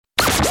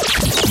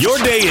Your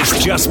day is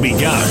just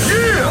begun.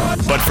 Yeah!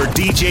 But for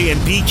DJ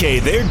and PK,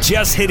 they're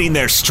just hitting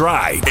their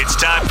stride. It's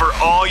time for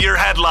all your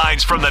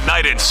headlines from the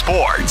night in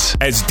sports.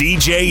 As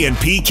DJ and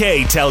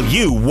PK tell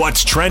you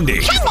what's trending.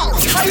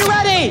 Are you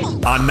ready?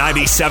 On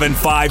 97.5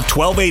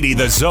 1280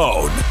 The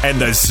Zone and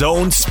The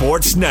Zone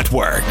Sports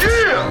Network.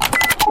 Yeah!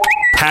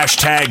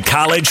 Hashtag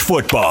college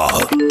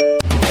football.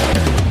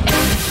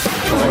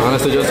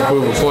 Honestly, just to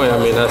prove a point. I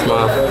mean, that's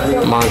my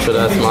mantra.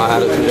 That's my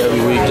attitude every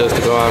week, just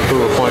to go out and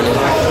prove a point. And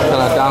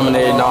I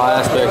dominate in all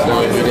aspects. I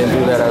mean, we didn't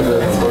do that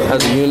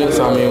as a unit.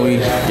 So, I mean, we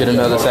get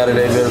another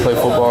Saturday, be able to play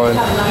football and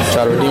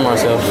try to redeem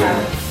ourselves.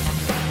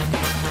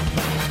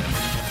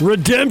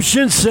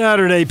 Redemption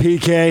Saturday,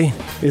 PK.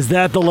 Is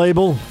that the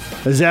label?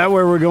 Is that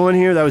where we're going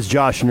here? That was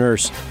Josh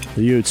Nurse,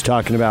 the Utes,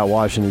 talking about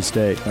Washington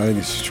State. I think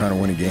he's just trying to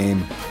win a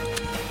game.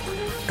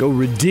 Go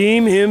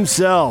redeem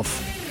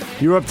himself.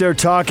 You were up there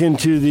talking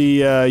to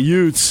the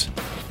Utes.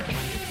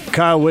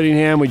 Kyle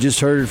Whittingham, we just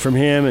heard from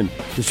him, and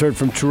just heard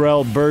from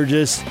Terrell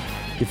Burgess.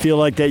 You feel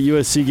like that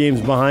USC game's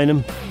behind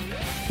him?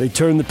 They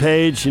turned the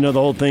page. You know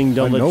the whole thing,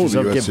 don't let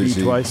yourself get beat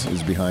twice.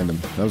 Is behind him.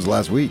 That was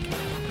last week.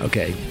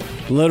 Okay.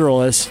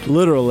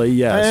 Literally,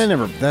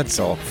 yes. That's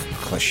all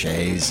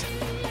cliches.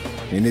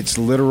 I mean, it's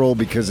literal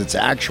because it's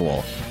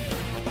actual.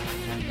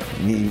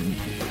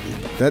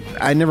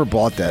 I never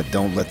bought that.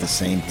 Don't let the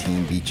same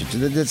team beat you.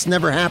 That's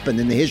never happened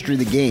in the history of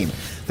the game.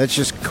 That's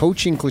just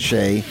coaching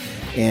cliche,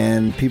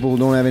 and people who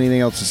don't have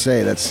anything else to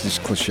say. That's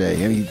just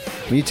cliche. I mean,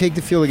 when you take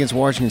the field against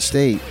Washington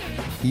State,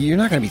 you're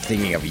not going to be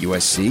thinking of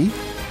USC.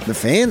 The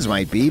fans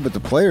might be, but the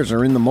players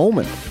are in the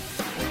moment.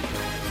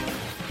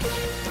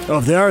 Oh,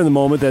 if they are in the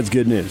moment, that's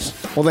good news.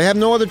 Well, they have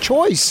no other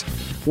choice.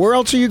 Where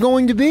else are you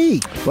going to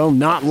be? Well,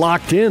 not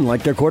locked in,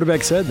 like their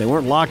quarterback said. They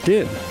weren't locked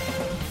in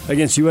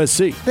against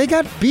USC. They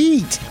got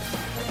beat.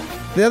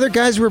 The other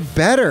guys were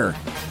better.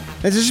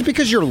 Is this just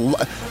because you're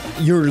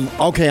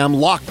okay, I'm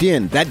locked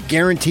in, that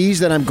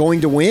guarantees that I'm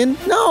going to win?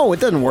 No, it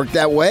doesn't work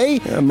that way.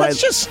 That's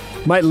just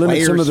might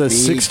limit some of the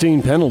speed.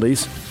 16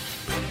 penalties.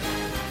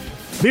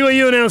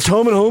 BYU announced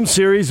home-and-home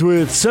series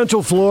with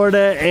Central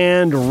Florida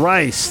and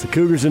Rice. The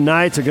Cougars and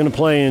Knights are going to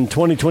play in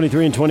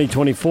 2023 and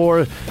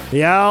 2024.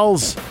 The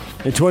Owls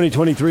in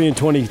 2023 and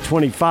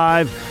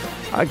 2025.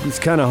 I was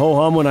kind of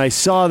ho-hum when I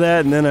saw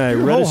that, and then I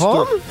read a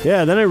story.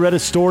 Yeah, then I read a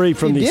story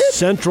from the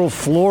Central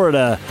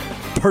Florida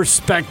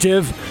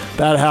perspective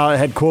about how it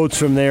had quotes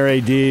from their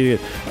AD.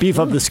 Beef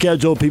up the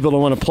schedule. People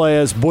don't want to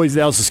play us.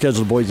 They also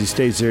scheduled a Boise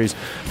State series.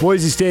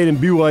 Boise State and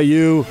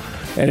BYU,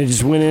 and it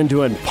just went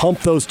into it and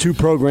pumped those two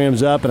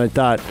programs up, and I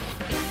thought,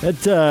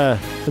 that's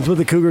what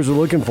the Cougars are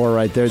looking for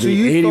right there. So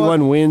the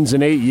 81 wins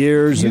in 8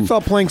 years. You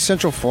thought playing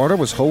Central Florida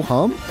was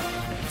ho-hum?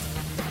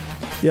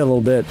 Yeah, a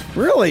little bit.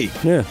 Really?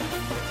 Yeah.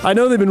 I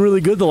know they've been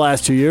really good the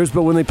last 2 years,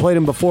 but when they played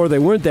them before, they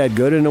weren't that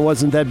good, and it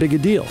wasn't that big a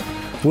deal.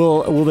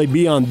 Will they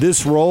be on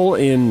this roll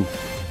in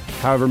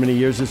however many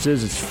years this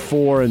is? It's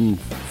 4 and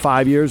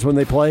 5 years when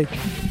they play.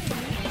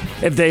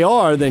 If they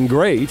are, then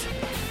great.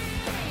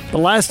 The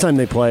last time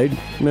they played...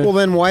 Well,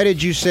 then why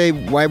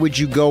would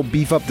you go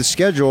beef up the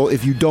schedule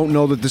if you don't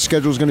know that the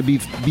schedule is going to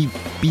be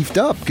beefed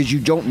up? Because you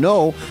don't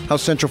know how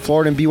Central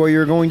Florida and BYU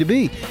are going to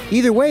be.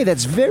 Either way,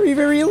 that's very,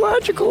 very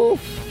illogical.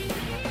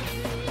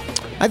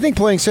 I think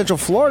playing Central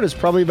Florida is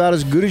probably about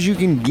as good as you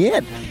can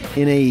get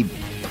in a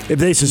if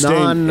they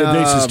sustain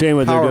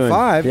what they're doing. Power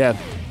 5. Yeah.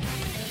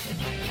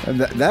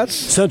 That's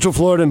Central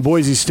Florida and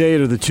Boise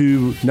State are the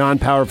two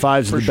non-Power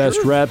 5s of the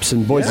best reps,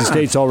 and Boise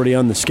State's already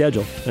on the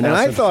schedule. And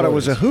I thought it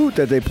was a hoot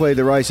that they played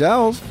the Rice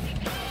Owls.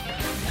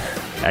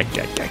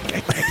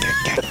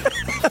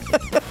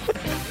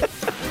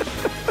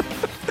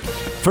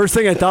 First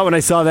thing I thought when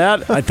I saw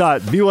that, I thought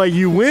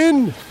BYU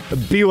win.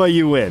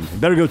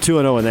 Better go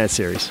 2-0 in that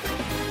series.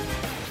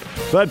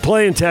 But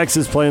playing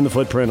Texas, playing the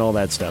footprint, all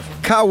that stuff.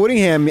 Kyle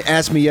Whittingham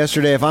asked me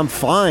yesterday if I'm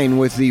fine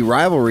with the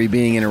rivalry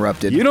being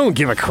interrupted. You don't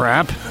give a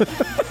crap.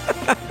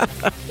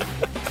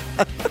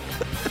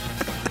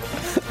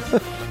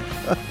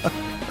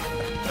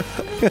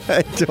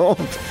 I don't.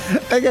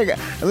 I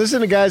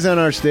listen to guys on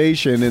our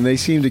station, and they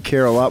seem to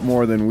care a lot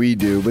more than we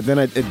do. But then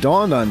it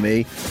dawned on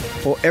me,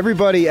 well,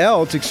 everybody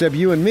else except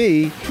you and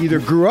me either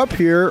grew up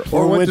here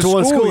or went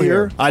to school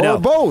here. I know.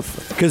 Or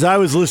both. Because I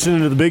was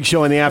listening to the Big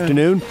Show in the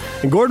afternoon,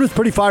 and Gordon was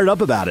pretty fired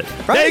up about it.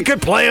 Right? They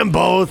could play them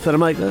both. And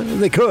I'm like,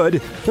 they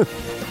could.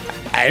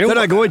 They're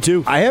not going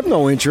to. I have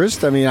no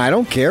interest. I mean, I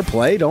don't care.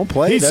 Play, don't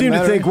play. He seemed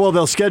to think, well,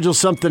 they'll schedule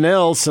something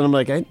else. And I'm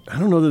like, I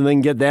don't know that they can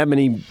get that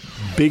many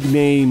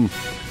big-name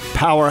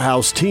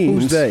powerhouse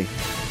teams. Who's they?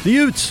 The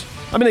Utes.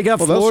 I mean, they got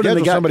Florida.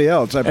 They'll schedule somebody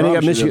else. And they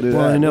got Michigan.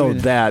 Well, I know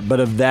that. But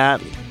of that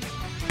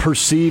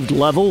perceived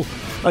level,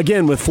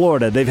 again, with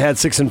Florida, they've had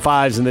 6 and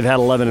 5s and they've had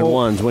 11 and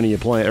 1s. When are you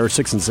playing? Or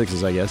 6 and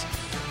 6s, I guess.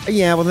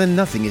 Yeah, well, then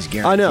nothing is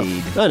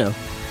guaranteed. I know.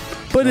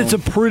 But it's a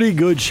pretty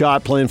good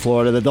shot playing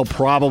Florida that they'll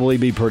probably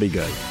be pretty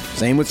good.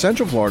 Same with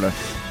Central Florida.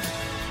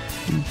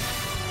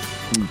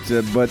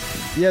 But,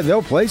 yeah,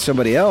 they'll play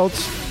somebody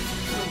else.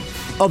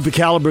 Of the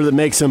caliber that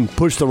makes them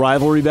push the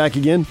rivalry back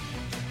again?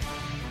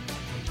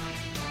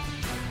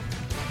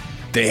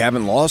 They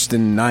haven't lost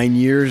in 9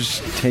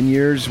 years, 10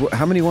 years.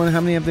 How many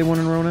have they won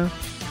in a row now?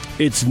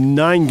 It's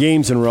 9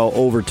 games in a row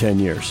over 10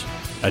 years.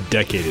 A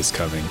decade is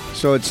coming.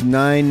 So it's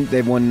 9.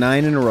 They've won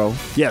 9 in a row.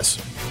 Yes.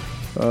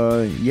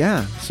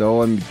 Yeah.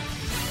 So I'm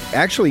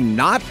actually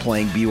not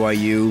playing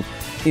BYU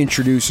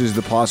introduces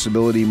the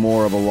possibility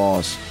more of a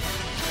loss.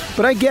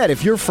 But I get,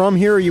 if you're from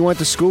here or you went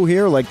to school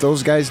here like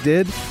those guys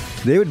did,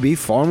 they would be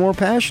far more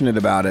passionate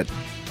about it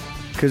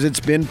because it's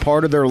been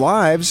part of their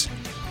lives,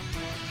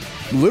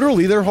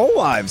 literally their whole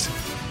lives.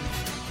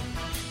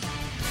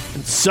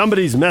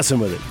 Somebody's messing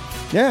with it.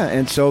 Yeah,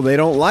 and so they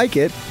don't like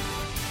it.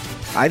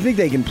 I think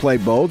they can play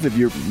both. If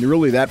you're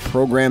really that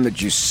program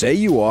that you say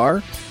you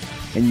are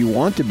and you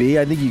want to be,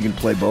 I think you can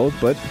play both,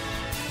 but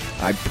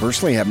I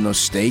personally have no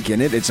stake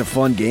in it. It's a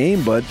fun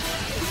game, but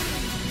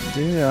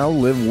yeah, I'll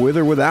live with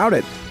or without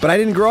it. But I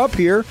didn't grow up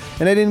here,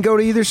 and I didn't go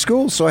to either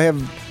school, so I have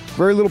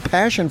very little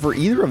passion for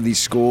either of these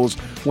schools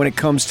when it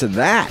comes to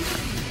that.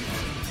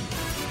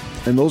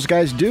 And those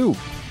guys do.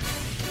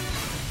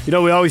 You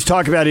know, we always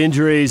talk about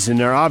injuries, and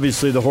they're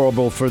obviously the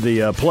horrible for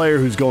the player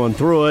who's going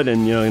through it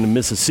and, going to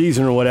miss a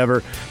season or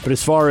whatever. But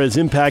as far as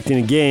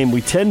impacting a game,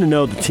 we tend to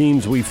know the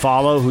teams we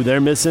follow, who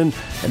they're missing,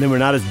 and then we're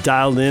not as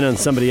dialed in on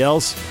somebody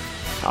else.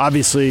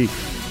 Obviously,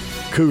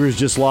 Cougars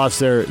just lost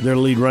their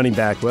lead running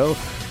back. Well,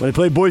 when they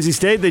played Boise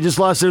State, they just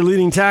lost their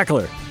leading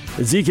tackler.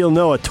 Ezekiel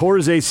Noah tore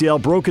his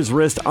ACL, broke his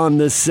wrist on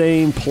the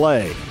same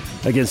play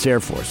against Air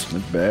Force.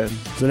 That's bad.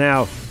 So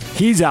now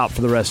he's out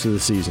for the rest of the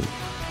season.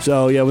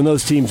 So, yeah, when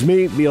those teams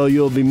meet, BYU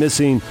will be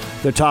missing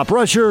their top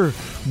rusher,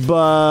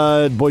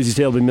 but Boise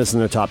State will be missing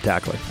their top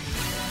tackler.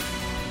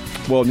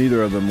 Well,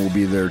 neither of them will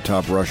be their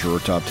top rusher or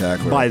top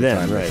tackler by at the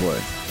then, time right? they play.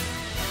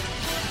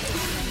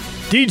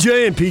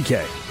 DJ and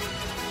PK.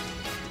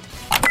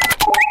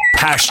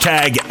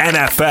 Hashtag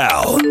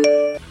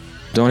NFL.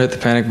 Don't hit the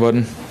panic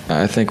button.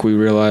 I think we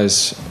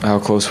realize how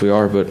close we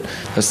are, but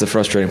that's the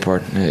frustrating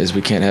part, is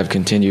we can't have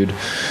continued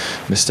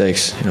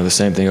mistakes. The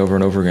same thing over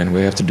and over again.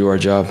 We have to do our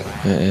job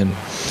and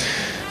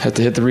have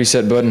to hit the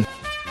reset button.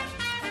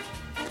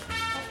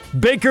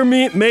 Baker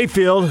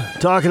Mayfield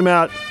talking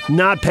about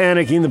not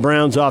panicking. The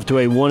Browns off to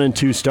a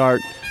 1-2 start.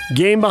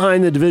 Game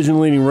behind the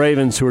division-leading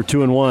Ravens, who are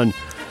 2-1.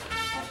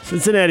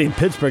 Cincinnati and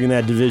Pittsburgh in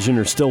that division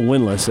are still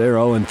winless. They're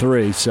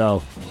 0-3,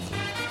 so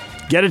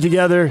get it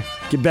together.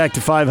 Get back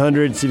to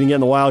 500, see if you can get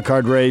in the wild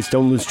card race.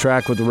 Don't lose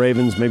track with the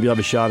Ravens. Maybe you'll have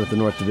a shot at the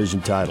North Division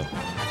title.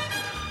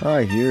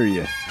 I hear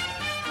you.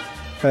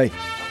 Hey,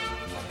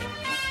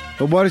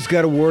 nobody's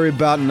got to worry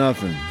about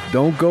nothing.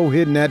 Don't go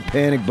hitting that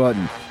panic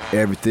button.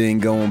 Everything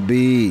gonna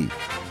be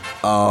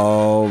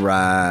all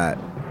right.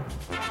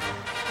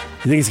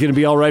 You think it's going to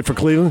be all right for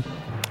Cleveland?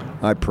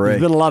 I pray.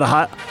 There's been a lot of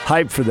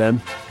hype for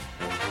them.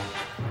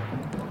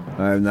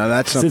 Now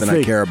that's something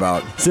I care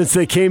about. Since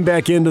they came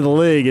back into the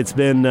league, it's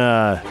been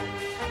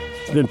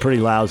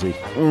pretty lousy.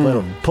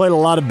 Played a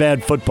lot of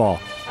bad football.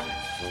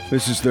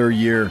 This is their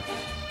year.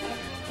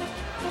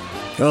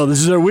 Oh, this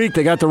is their week.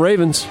 They got the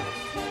Ravens.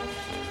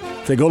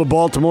 If they go to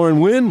Baltimore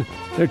and win,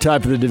 they're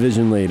tied for the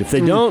division lead. If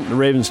they don't, the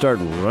Ravens start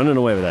running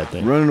away with that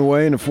thing. Running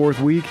away in the fourth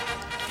week?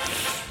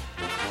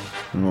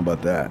 I don't know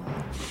about that.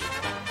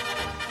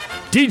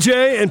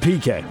 DJ and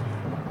PK.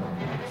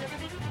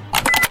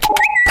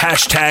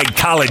 Hashtag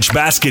college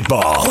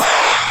basketball.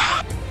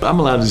 I'm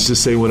allowed to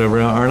just say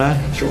whatever, aren't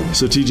I? Sure.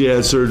 So TJ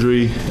had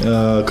surgery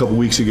a couple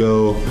weeks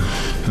ago.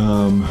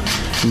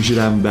 We should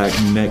have him back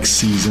next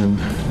season.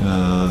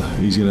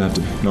 He's going to have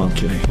to... No, I'm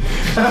kidding.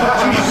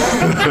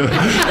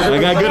 I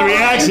got good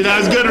reaction. That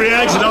was good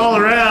reaction all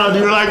around.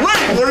 You were like,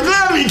 wait, we're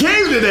glad he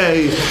came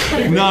today.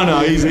 No,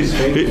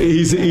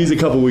 he's a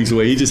couple weeks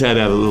away. He just had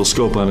to have a little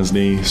scope on his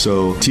knee.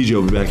 So TJ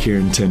will be back here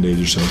in 10 days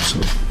or so.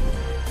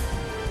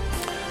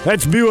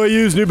 That's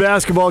BYU's new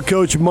basketball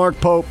coach, Mark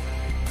Pope.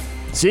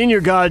 Senior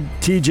guard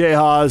TJ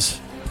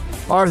Haas,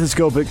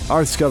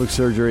 arthroscopic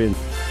surgery, and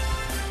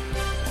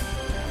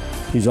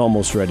he's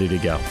almost ready to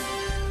go.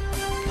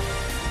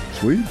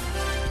 Sweet.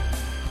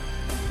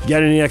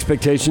 Got any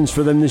expectations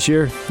for them this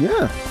year?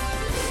 Yeah.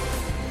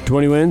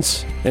 20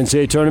 wins,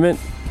 NCAA tournament?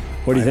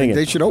 What do you think?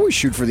 They should always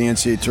shoot for the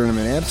NCAA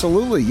tournament.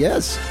 Absolutely,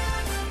 yes.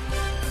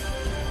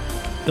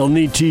 They'll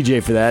need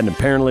TJ for that, and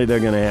apparently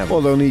they're going to have him.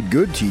 Well, they'll need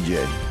good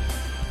TJ.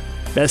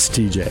 Best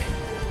TJ.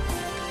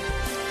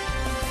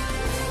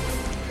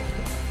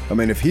 I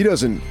mean, if he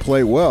doesn't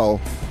play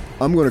well,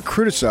 I'm going to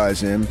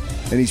criticize him,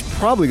 and he's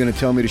probably going to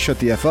tell me to shut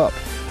the F up.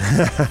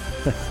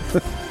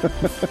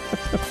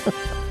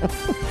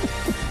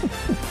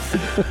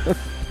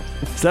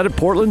 Is that at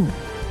Portland?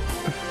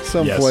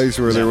 Some place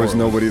where there was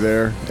nobody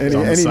there.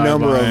 Any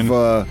number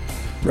of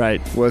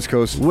right. West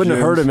Coast Wouldn't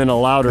have hurt him in a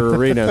louder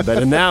arena,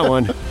 but in that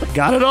one,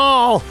 got it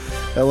all.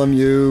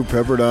 LMU,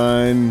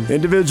 Pepperdine,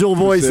 individual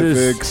voices,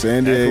 Pacific,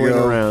 San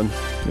Diego. Around.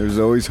 There's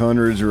always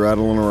hundreds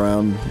rattling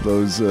around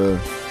those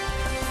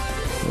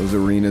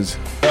arenas.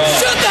 Shut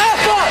the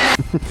F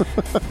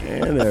up!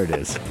 And there it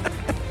is.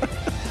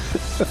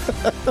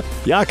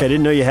 Yuck, I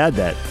didn't know you had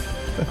that.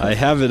 I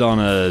have it on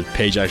a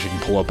page I actually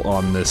can pull up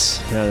on this.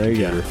 Yeah, there you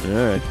go.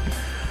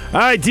 All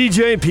right,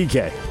 DJ and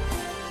PK.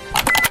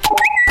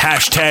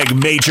 Hashtag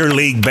Major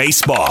League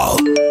Baseball.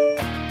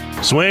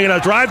 Swinging a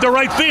drive to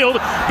right field.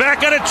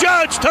 Back at a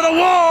Judge to the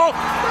wall.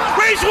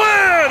 Rays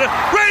win!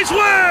 Rays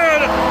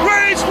win!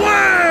 Rays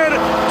win!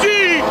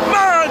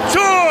 Ji-Man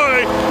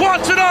Choi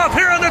walks it off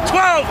here on the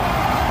 12th.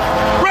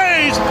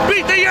 Rays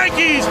beat the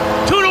Yankees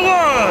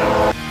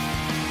 2-1.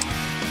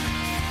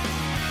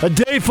 A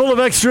day full of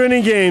extra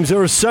inning games. There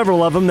were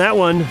several of them. That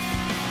one,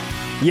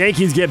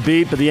 Yankees get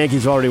beat, but the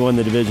Yankees already won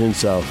the division,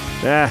 so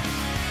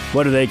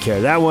what do they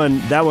care? That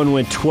one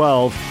went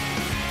 12.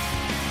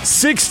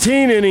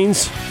 16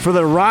 innings for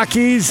the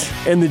Rockies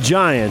and the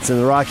Giants, and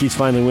the Rockies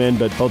finally win,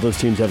 but both those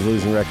teams have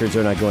losing records.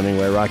 They're not going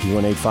anywhere. Rockies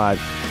won 8-5.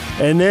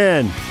 And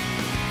then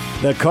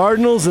the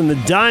Cardinals and the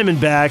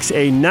Diamondbacks,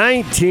 a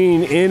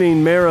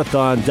 19-inning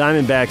marathon.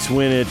 Diamondbacks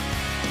win it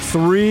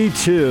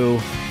 3-2.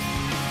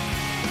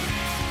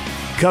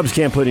 Cubs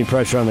can't put any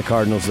pressure on the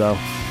Cardinals, though.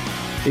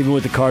 Even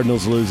with the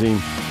Cardinals losing,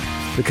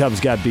 the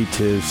Cubs got beat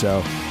too,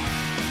 so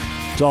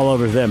it's all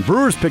over them.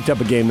 Brewers picked up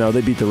a game, though.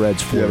 They beat the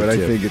Reds 4-2. Yeah, but I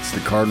think it's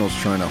the Cardinals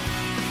trying to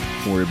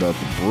worry about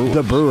the Brewers.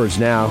 The Brewers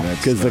now,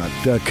 because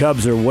the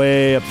Cubs are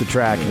way up the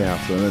track now.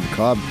 So the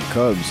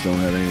Cubs don't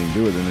have anything to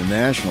do with it. And the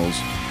Nationals,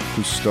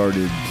 who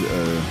started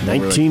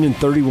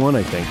 19-31,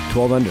 I think,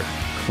 12 under,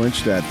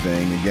 clinched that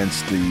thing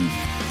against the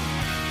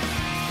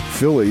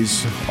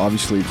Phillies.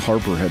 Obviously,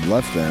 Harper had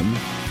left them,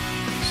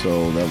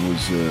 so that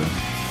was a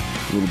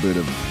little bit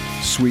of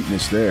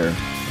sweetness there.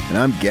 And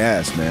I'm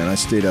gassed, man. I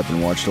stayed up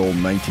and watched all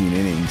 19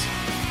 innings.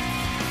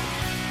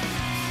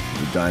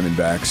 The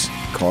Diamondbacks,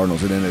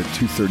 Cardinals. It ended at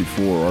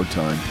 2:34 our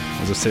time. I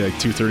was going to say like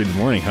 2:30 in the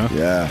morning, huh?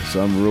 Yeah,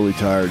 so I'm really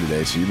tired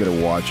today, so you better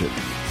watch it.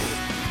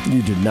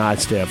 You did not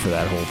stay up for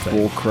that whole thing.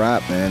 Bull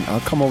crap, man. I'll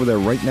come over there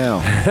right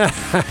now.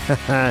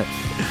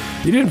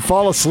 You didn't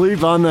fall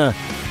asleep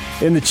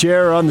in the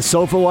chair or on the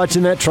sofa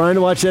watching that, trying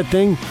to watch that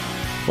thing?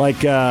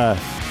 Like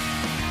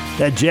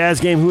that Jazz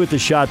game, who hit the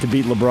shot to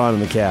beat LeBron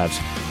and the Cavs?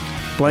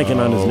 Blanking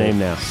on his name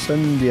now.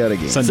 Sundiata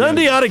Gaines.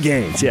 Sundiata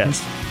Gaines, yes.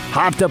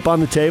 Hopped up on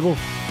the table.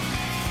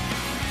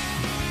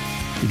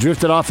 You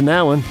drifted off in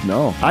that one.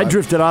 No. I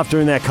drifted off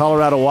during that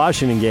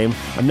Colorado-Washington game.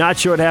 I'm not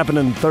sure what happened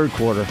in the third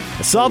quarter.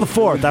 I saw the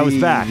fourth. I was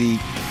back. The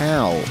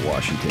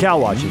Cal-Washington.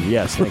 Cal-Washington,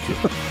 yes, thank you.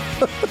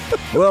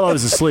 Well, I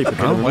was asleep.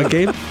 What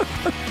game? In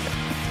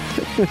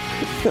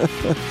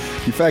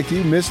fact,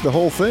 you missed the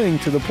whole thing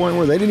to the point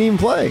where they didn't even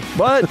play.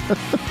 What?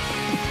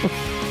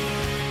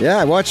 Yeah,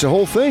 I watched the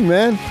whole thing,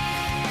 man.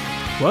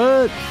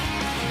 What?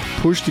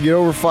 Pushed to get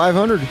over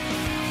 500.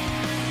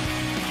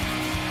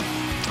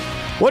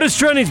 What is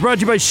Trending is brought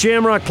to you by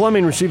Shamrock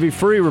Plumbing. Receive a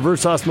free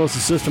reverse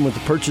osmosis system with the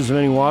purchase of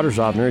any water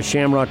softener at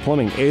Shamrock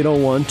Plumbing,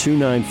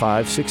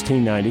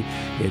 801-295-1690.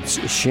 It's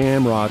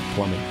Shamrock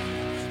Plumbing.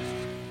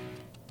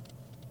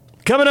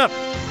 Coming up,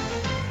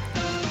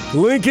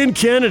 Lincoln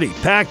Kennedy,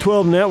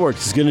 Pac-12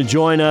 Networks, is going to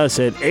join us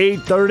at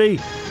 8:30.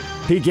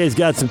 PK's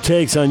got some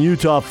takes on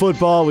Utah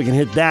football. We can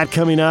hit that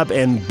coming up.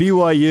 And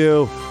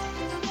BYU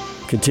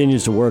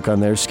continues to work on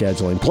their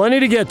scheduling.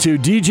 Plenty to get to.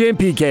 DJ and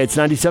PK, it's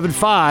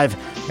 97.5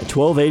 at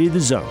 1280 The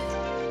Zone.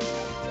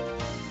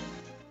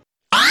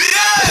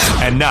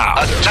 And now,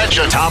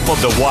 attention, top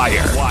of the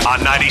wire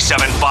on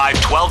 97.5,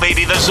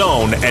 1280 The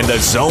Zone and the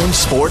Zone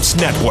Sports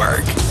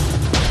Network.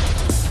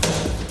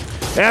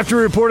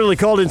 After reportedly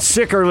called in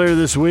sick earlier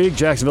this week,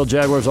 Jacksonville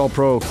Jaguars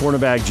All-Pro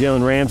cornerback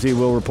Jalen Ramsey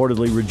will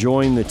reportedly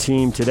rejoin the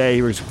team today.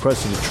 He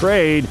requested a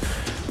trade,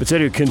 but said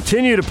he would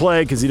continue to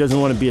play because he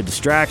doesn't want to be a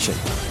distraction.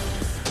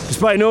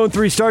 Despite an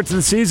 0-3 start to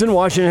the season,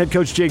 Washington head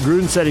coach Jay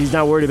Gruden said he's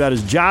not worried about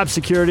his job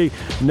security.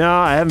 No,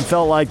 I haven't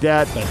felt like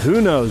that, but who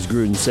knows,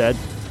 Gruden said.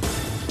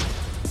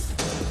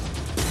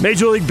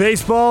 Major League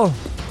Baseball,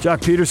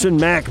 Jock Peterson,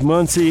 Max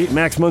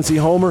Muncy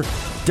homer.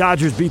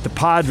 Dodgers beat the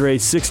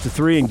Padres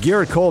 6-3, and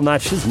Garrett Cole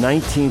notched his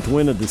 19th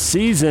win of the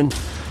season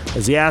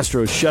as the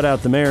Astros shut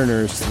out the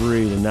Mariners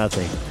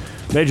 3-0.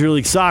 Major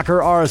League Soccer,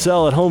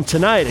 RSL at home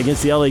tonight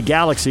against the LA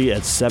Galaxy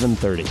at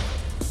 7:30.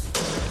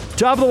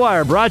 Top of the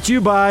Wire brought to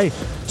you by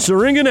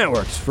Syringa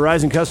Networks.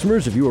 Verizon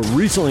customers, if you were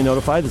recently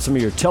notified that some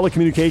of your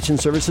telecommunications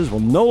services will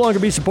no longer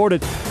be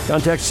supported,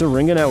 contact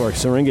Syringa Networks.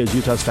 Syringa is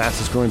Utah's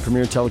fastest growing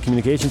premier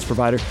telecommunications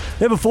provider.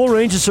 They have a full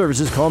range of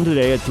services. Call them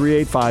today at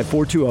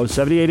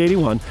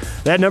 385-420-7881.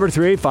 That number,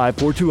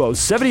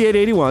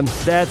 385-420-7881.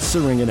 That's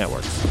Syringa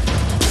Networks.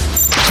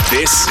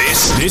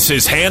 This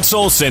is Hans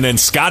Olsen and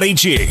Scotty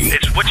G.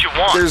 It's what you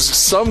want. There's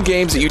some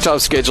games that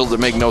Utah's scheduled that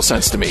make no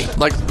sense to me.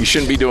 Like, you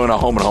shouldn't be doing a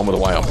home and home with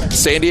Wyoming.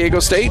 San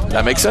Diego State,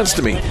 that makes sense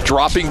to me.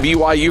 Dropping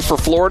BYU for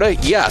Florida,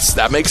 yes,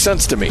 that makes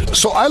sense to me.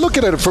 So I look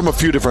at it from a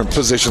few different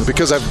positions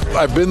because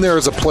I've been there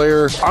as a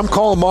player. I'm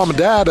calling mom and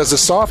dad as a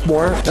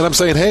sophomore, and I'm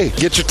saying, hey,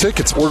 get your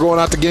tickets. We're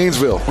going out to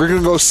Gainesville. We're going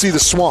to go see the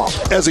Swamp.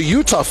 As a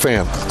Utah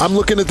fan, I'm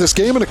looking at this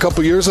game in a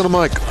couple years, and I'm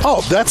like,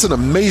 oh, that's an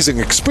amazing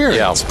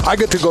experience. Yeah. I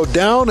get to go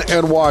down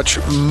and watch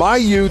my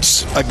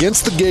Utes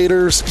against the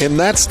Gators in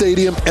that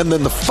stadium, and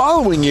then the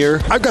following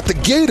year, I've got the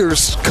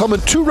Gators coming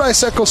to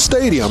Rice-Eccles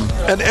Stadium,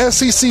 an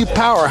SEC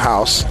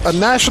powerhouse, a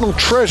national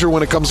treasure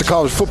when it comes to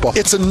college football.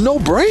 It's a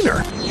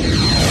no-brainer.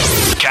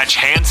 Catch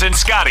Hans and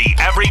Scotty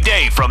every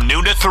day from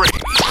noon to 3.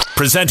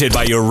 Presented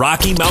by your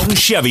Rocky Mountain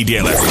Chevy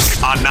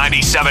dealers on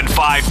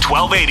 97.5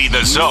 1280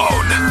 The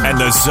Zone and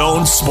The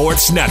Zone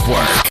Sports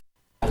Network.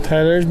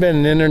 There's been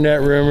an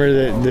internet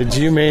rumor that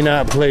you may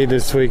not play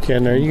this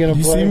weekend. Are you going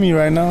to play? You see me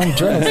right now? I'm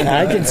dressed.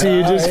 I can see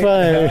you just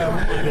fine.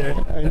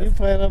 Are you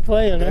planning on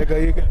playing? There you go.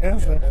 You can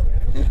answer.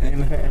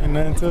 Ain't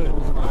nothing to it.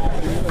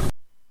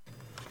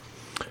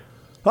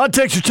 Hot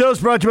Takes Your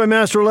Toast brought to you by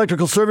Master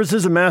Electrical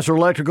Services, and Master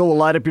Electrical will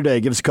light up your day.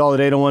 Give us a call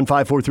at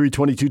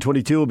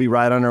 801-543-2222. We'll be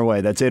right on our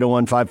way. That's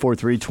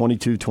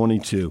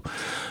 801-543-2222.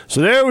 So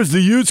there was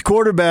the Utes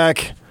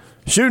quarterback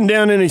shooting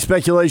down any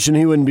speculation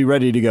he wouldn't be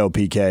ready to go,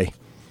 PK.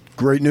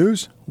 Great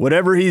news.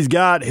 Whatever he's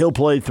got, he'll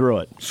play through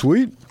it.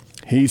 Sweet.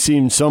 He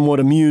seemed somewhat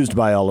amused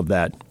by all of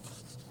that.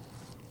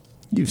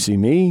 You see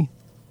me.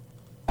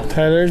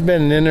 There's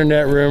been an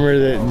internet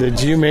rumor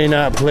that you may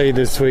not play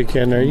this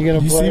weekend. Are you going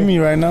to play? You see me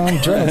right now?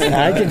 I'm dressed.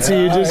 I can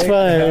see you just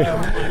fine.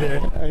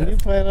 Are you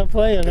planning on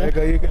playing? There you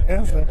go. You can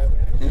answer.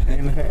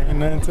 Ain't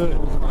nothing to it.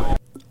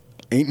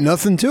 Ain't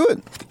nothing to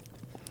it.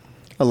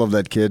 I love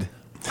that kid.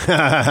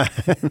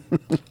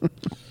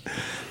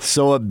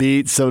 So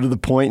upbeat, so to the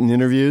point in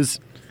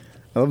interviews.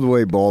 I love the way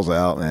he balls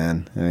out,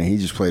 man. I mean, he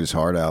just played his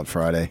heart out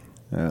Friday.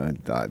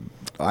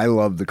 I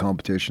love the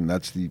competition.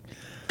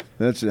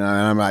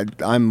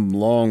 I'm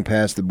long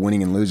past the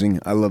winning and losing.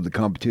 I love the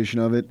competition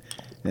of it.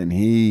 And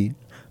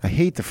I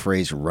hate the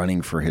phrase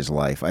running for his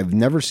life. I've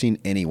never seen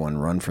anyone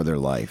run for their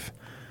life.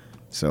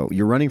 So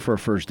you're running for a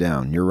first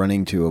down. You're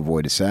running to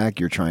avoid a sack.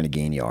 You're trying to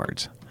gain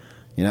yards.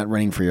 You're not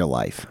running for your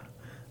life.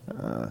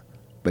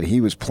 But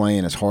he was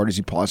playing as hard as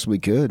he possibly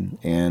could,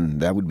 and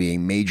that would be a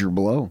major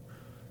blow.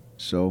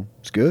 So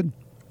it's good.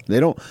 They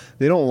don't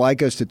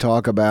like us to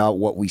talk about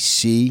what we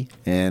see,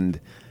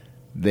 and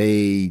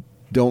they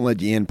don't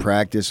let you in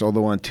practice,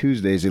 although on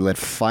Tuesdays they let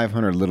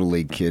 500 Little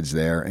League kids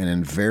there, and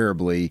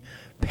invariably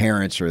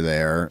parents are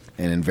there,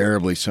 and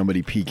invariably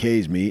somebody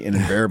PKs me, and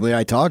invariably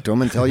I talk to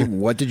them and tell you,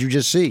 what did you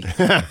just see?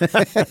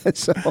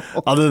 So,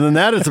 other than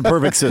that, it's a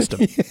perfect system.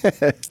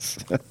 Yes.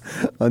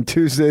 On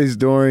Tuesdays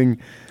during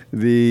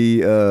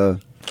the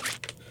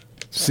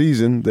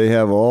season, they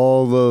have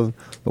all the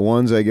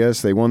ones, I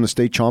guess, they won the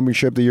state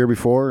championship the year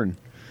before, and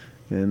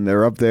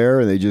they're up there,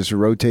 and they just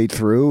rotate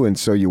through, and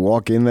so you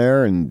walk in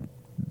there, and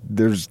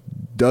there's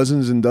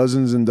dozens and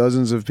dozens and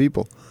dozens of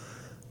people.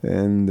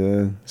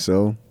 And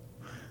so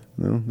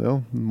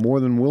they're more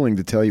than willing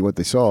to tell you what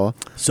they saw.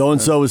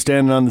 So-and-so was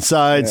standing on the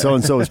side. Yeah.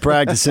 So-and-so was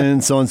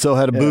practicing. So-and-so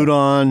had a boot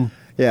on.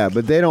 Yeah,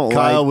 but they don't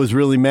Kyle was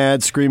really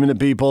mad, screaming at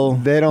people.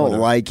 They don't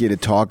like you to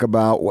talk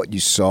about what you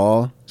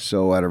saw.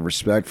 So out of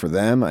respect for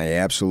them, I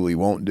absolutely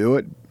won't do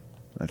it.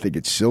 I think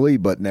it's silly,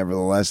 but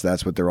nevertheless,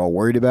 that's what they're all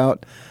worried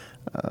about.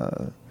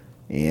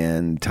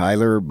 And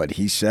Tyler, but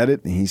he said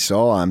it. He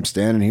saw, I'm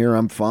standing here,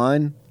 I'm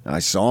fine. I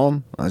saw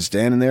him. I was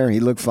standing there.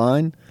 He looked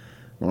fine.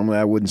 Normally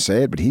I wouldn't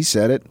say it, but he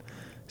said it.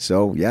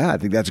 So, yeah, I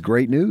think that's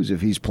great news if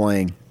he's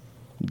playing.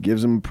 It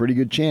gives him a pretty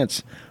good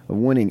chance of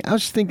winning. I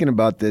was thinking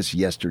about this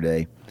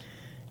yesterday.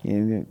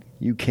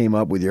 You came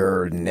up with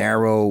your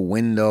narrow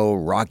window,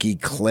 rocky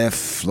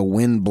cliff, the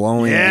wind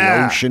blowing,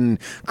 the ocean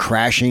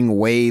crashing,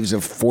 waves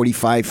of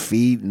 45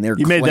 feet, and they're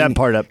made that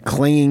part up.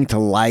 Clinging to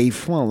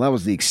life. Well, that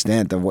was the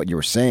extent of what you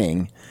were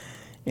saying,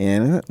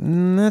 and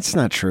that's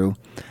not true.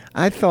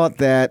 I thought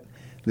that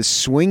the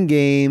swing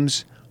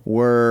games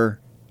were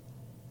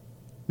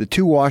the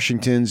two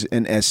Washingtons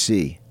and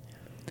SC,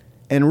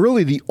 and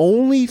really the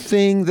only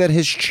thing that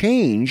has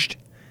changed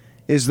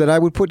is that I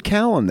would put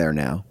Cal in there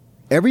now.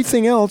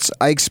 Everything else,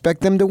 I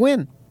expect them to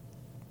win.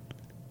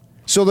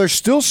 So they're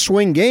still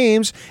swing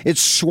games. It's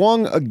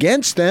swung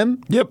against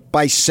them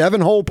by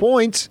 7 whole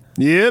points.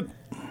 Yep.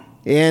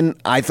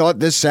 And I thought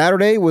this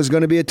Saturday was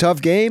going to be a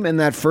tough game, and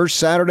that first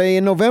Saturday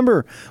in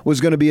November was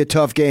going to be a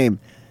tough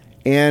game.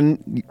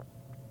 And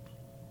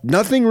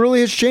nothing really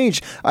has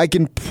changed. I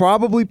can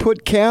probably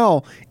put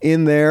Cal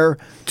in there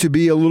to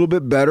be a little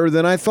bit better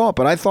than I thought,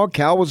 but I thought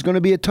Cal was going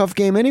to be a tough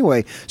game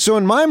anyway. So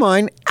in my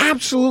mind,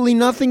 absolutely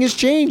nothing has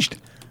changed.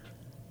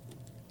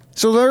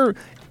 So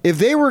if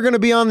they were going to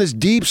be on this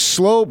deep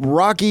slope,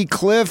 rocky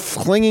cliff,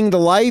 clinging to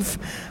life,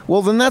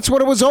 well, then that's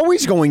what it was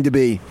always going to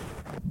be.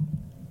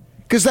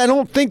 Because I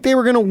don't think they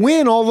were going to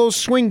win all those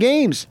swing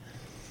games.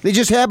 They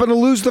just happened to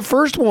lose the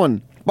first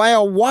one by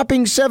a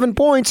whopping 7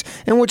 points,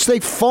 in which they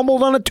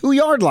fumbled on a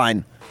 2-yard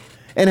line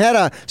and had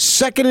a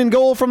 2nd and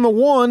goal from the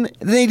 1.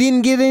 They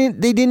didn't get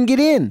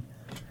in.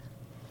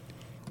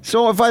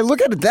 So if I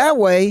look at it that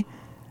way,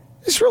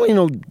 there's really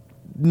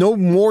no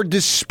more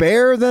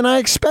despair than I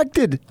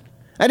expected.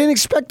 I didn't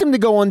expect them to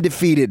go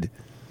undefeated.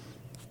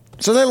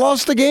 So they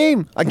lost the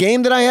game. A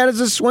game that I had as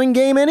a swing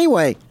game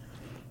anyway.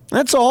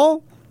 That's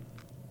all.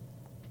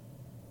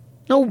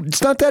 No,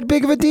 it's not that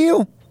big of a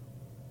deal.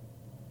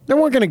 They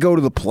weren't going to go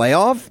to the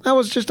playoff. That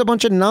was just a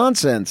bunch of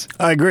nonsense.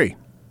 I agree.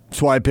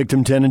 That's why I picked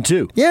them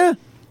 10-2. Yeah.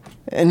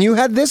 And you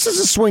had this as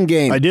a swing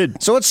game. I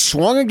did. So it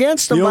swung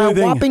against them by a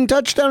whopping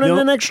touchdown and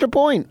an extra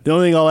point. The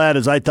only thing I'll add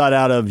is I thought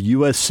out of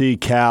USC,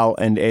 Cal,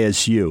 and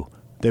ASU,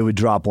 they would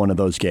drop one of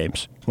those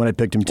games when I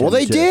picked them 10-2. Well,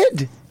 they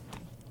did.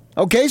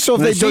 Okay, so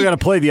if they still got to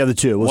play the other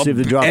two. We'll see if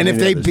they drop. And if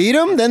they beat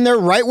them, then they're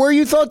right where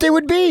you thought they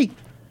would be.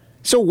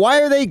 So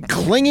why are they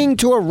clinging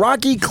to a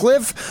rocky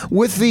cliff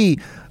with the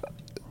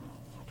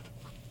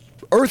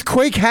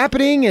earthquake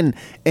happening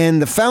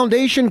and the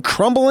foundation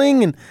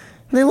crumbling, and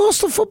they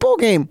lost the football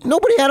game?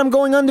 Nobody had them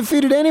going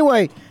undefeated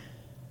anyway.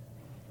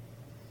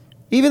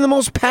 Even the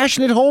most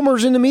passionate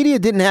homers in the media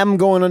didn't have them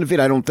going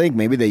undefeated. I don't think.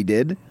 Maybe they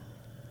did.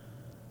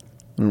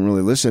 I don't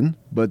really listen,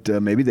 but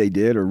maybe they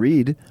did, or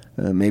read.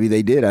 Maybe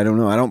they did. I don't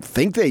know. I don't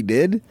think they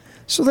did.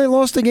 So they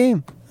lost the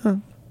game.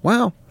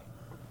 Wow.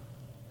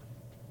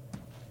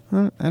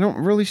 I don't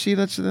really see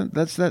that's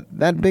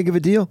that big of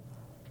a deal.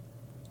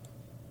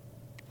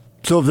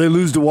 So if they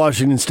lose to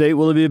Washington State,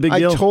 will it be a big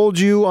deal? I told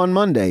you on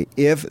Monday,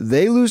 if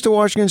they lose to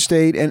Washington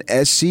State and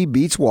SC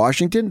beats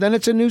Washington, then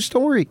it's a new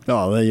story.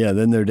 Oh, yeah,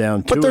 then they're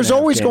down 2.5 But there's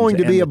always going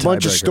to be a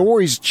bunch of tiebreaker.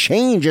 stories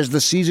change as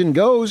the season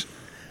goes.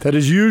 That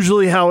is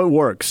usually how it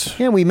works.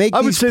 Yeah, we make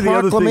these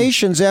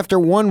proclamations after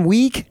 1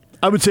 week.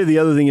 I would say the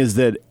other thing is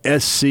that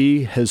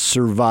SC has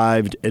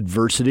survived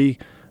adversity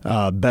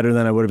better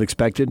than I would have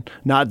expected.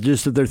 Not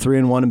just that they're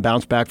 3-1 and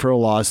bounced back for a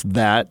loss,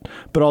 but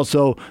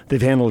also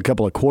they've handled a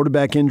couple of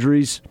quarterback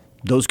injuries.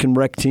 Those can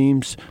wreck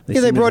teams.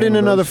 They brought in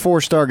another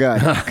 4-star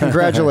guy.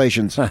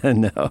 Congratulations. I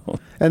know.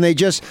 And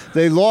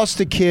they lost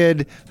a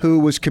kid who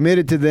was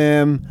committed to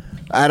them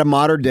out of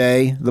Modern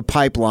Day, the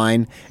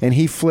pipeline, and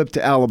he flipped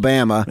to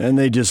Alabama. And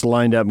they just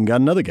lined up and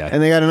got another guy.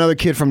 And they got another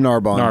kid from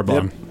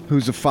Narbonne.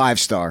 Who's a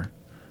 5-star.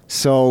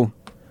 So,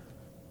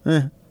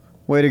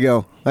 way to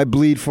go. I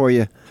bleed for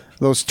you.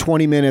 Those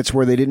 20 minutes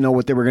where they didn't know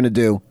what they were going to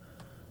do.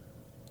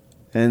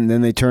 And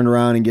then they turn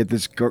around and get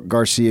this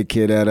Garcia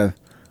kid out of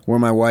where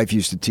my wife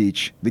used to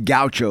teach. The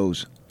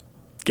Gauchos.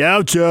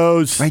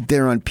 Right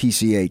there on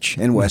PCH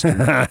and Western.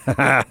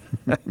 The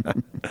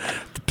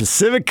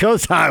Pacific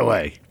Coast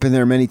Highway. Been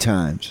there many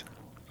times.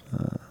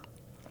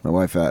 My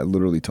wife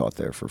literally taught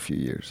there for a few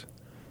years.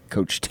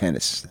 Coached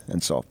tennis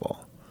and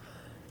softball.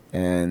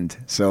 And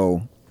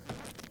so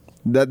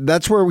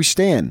that's where we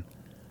stand.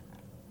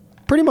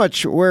 Pretty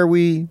much where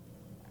we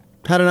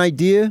had an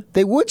idea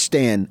they would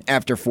stand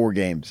after 4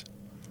 games.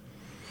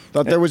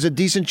 Thought there was a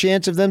decent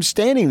chance of them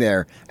standing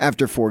there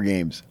after 4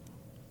 games.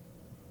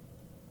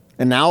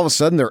 And now all of a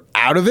sudden they're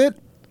out of it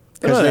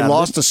because they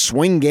lost a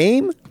swing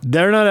game?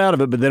 They're not out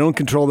of it, but they don't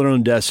control their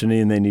own destiny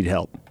and they need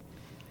help.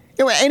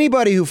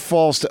 Anybody who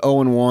falls to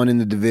 0-1 in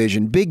the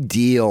division, big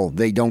deal.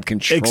 They don't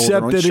control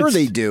their own. Sure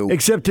they do.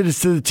 Except that it's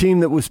to the team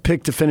that was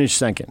picked to finish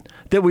second.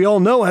 That we all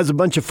know has a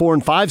bunch of 4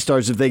 and 5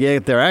 stars. If they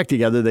get their act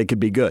together, they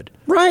could be good.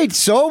 Right.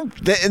 So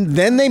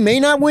then they may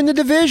not win the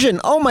division.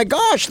 Oh, my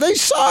gosh, they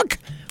suck.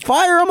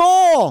 Fire them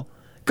all.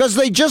 Because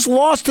they just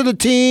lost to the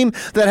team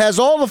that has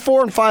all the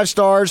 4 and 5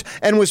 stars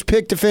and was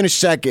picked to finish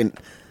second.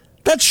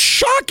 That's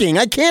shocking.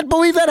 I can't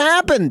believe that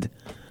happened.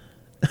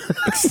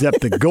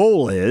 Except the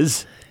goal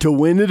is to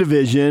win the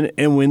division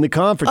and win the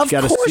conference. Of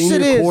Got a course senior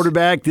it is.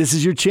 Quarterback. This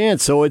is your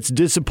chance. So it's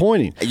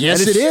disappointing. Yes,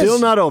 and it's it is. still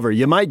not over.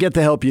 You might get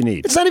the help you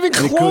need. It's not even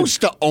close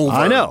to over.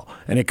 I know.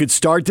 And it could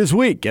start this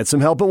week. Get some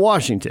help at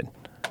Washington.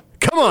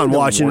 Come on,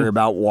 Washington. Don't worry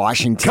about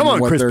Washington. Come on,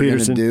 what Chris they're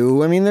Peterson. Gonna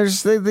do. I mean,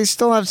 they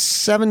still have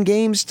 7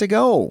 games to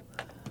go.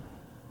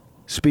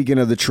 Speaking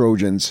of the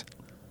Trojans.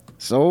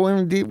 So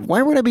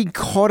why would I be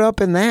caught up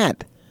in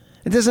that?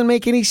 It doesn't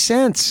make any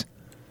sense.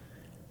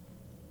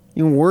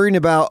 You're worrying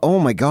about, oh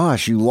my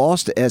gosh, you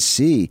lost to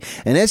SC.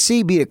 And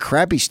SC beat a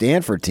crappy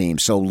Stanford team,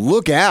 so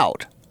look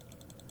out.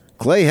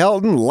 Clay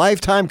Helton,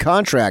 lifetime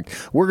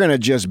contract. We're going to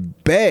just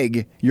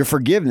beg your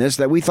forgiveness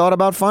that we thought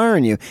about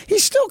firing you. He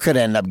still could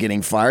end up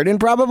getting fired and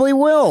probably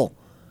will.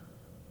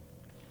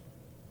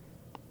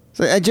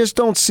 So I just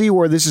don't see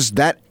where this is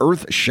that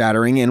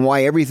earth-shattering and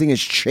why everything has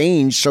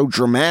changed so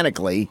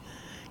dramatically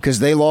because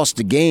they lost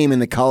the game in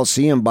the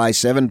Coliseum by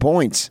 7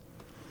 points.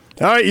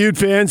 All right, Ute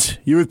fans,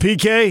 you with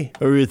PK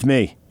or with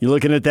me? You're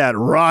looking at that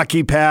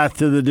rocky path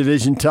to the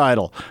division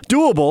title.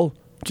 Doable,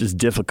 just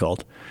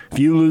difficult. If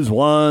you lose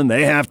 1,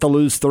 they have to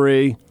lose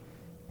 3.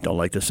 Don't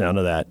like the sound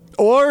of that.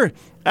 Or,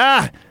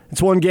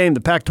 it's 1 game.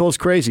 The Pac-12's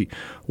crazy.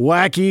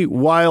 Wacky,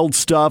 wild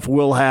stuff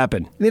will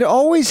happen. It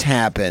always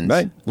happens.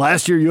 Right.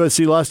 Last year,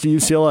 USC lost to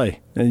UCLA,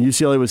 and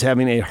UCLA was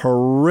having a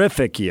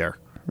horrific year.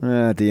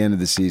 At the end of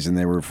the season,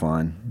 they were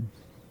fine.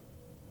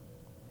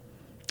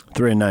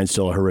 3-9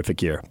 still a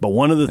horrific year. But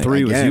one of the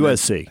 3 was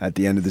USC. At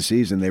the end of the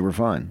season, they were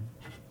fine.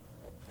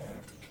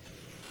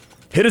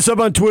 Hit us up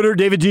on Twitter,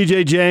 David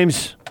DJ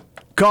James.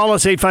 Call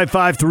us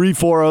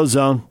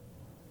 855-340-ZONE.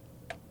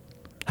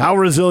 How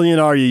resilient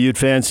are you, Ute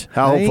fans?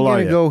 How hopeful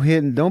are you? Go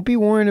hitting. Don't be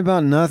worrying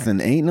about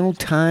nothing. Ain't no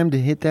time to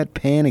hit that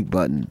panic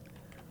button.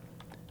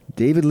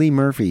 David Lee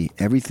Murphy,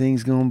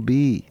 everything's going to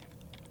be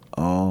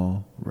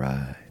all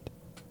right.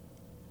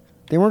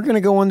 They weren't going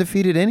to go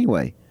undefeated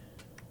anyway.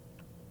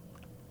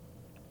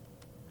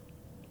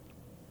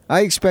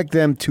 I expect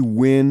them to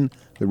win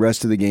the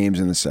rest of the games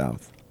in the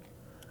South.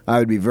 I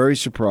would be very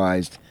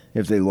surprised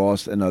if they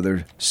lost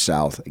another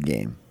South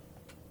game.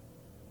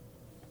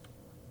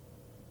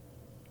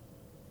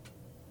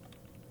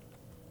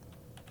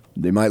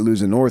 They might lose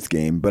the North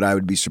game, but I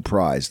would be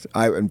surprised.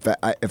 In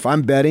fact, if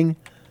I'm betting,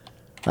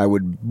 I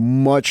would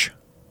much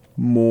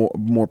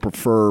more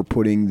prefer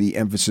putting the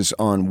emphasis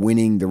on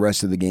winning the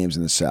rest of the games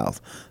in the South.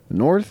 The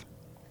North,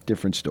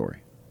 different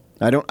story.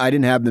 I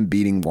didn't have them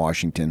beating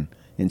Washington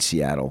in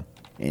Seattle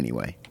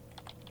anyway.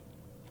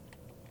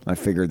 I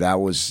figured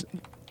that was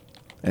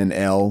an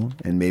L,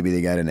 and maybe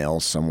they got an L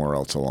somewhere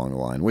else along the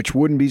line, which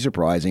wouldn't be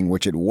surprising,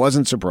 which it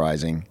wasn't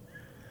surprising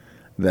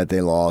that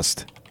they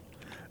lost.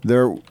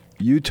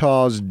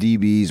 Utah's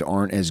DBs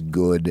aren't as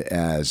good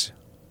as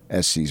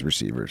SC's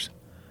receivers.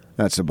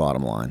 That's the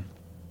bottom line.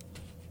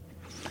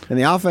 And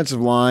the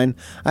offensive line,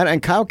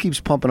 and Kyle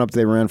keeps pumping up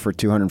they ran for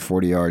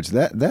 240 yards.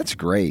 That's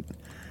great.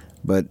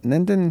 But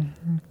then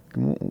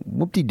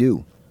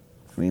whoop-de-doo.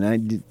 I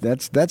mean,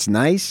 that's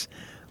nice,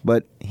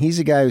 but he's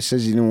a guy who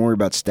says he didn't worry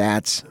about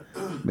stats,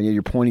 but yet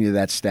you're pointing to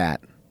that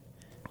stat.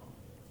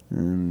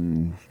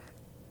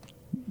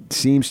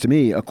 Seems to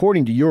me,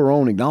 according to your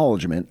own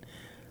acknowledgement,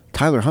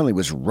 Tyler Huntley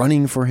was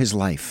running for his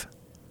life.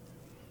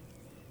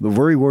 The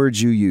very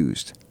words you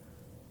used.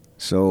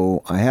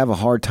 So I have a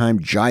hard time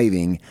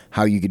jiving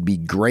how you could be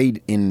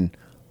great in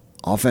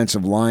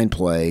offensive line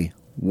play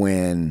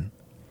when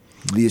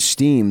the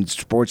esteemed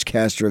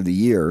Sportscaster of the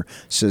Year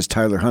says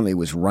Tyler Huntley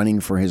was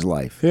running for his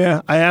life.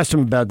 Yeah, I asked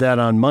him about that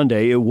on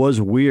Monday. It was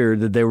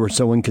weird that they were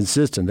so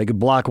inconsistent. They could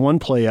block one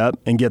play up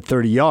and get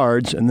 30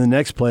 yards, and the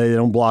next play they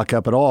don't block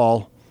up at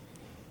all.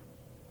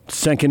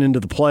 Second into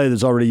the play,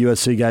 there's already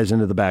USC guys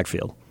into the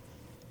backfield.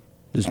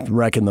 Just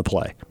wrecking the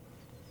play.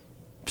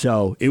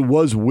 So it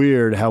was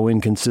weird how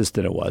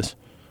inconsistent it was.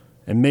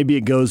 And maybe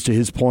it goes to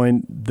his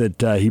point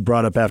that he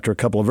brought up after a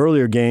couple of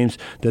earlier games,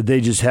 that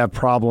they just have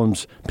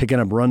problems picking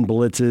up run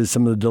blitzes,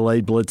 some of the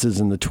delayed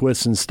blitzes and the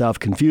twists and stuff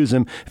confuse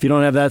them. If you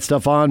don't have that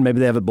stuff on, maybe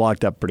they have it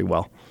blocked up pretty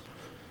well.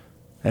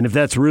 And if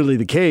that's really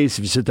the case,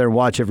 if you sit there and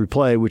watch every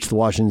play, which the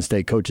Washington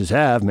State coaches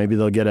have, maybe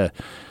they'll get a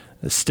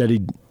steady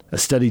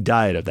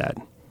diet of that.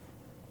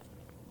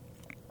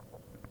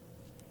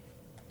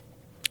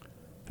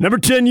 Number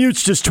 10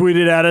 Utes just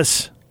tweeted at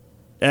us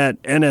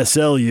at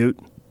NSL Ute.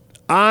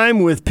 I'm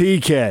with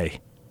PK.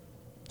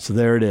 So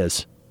there it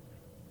is.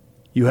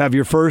 You have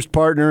your first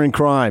partner in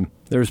crime.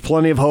 There's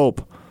plenty of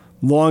hope.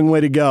 Long way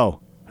to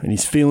go. And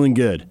he's feeling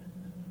good.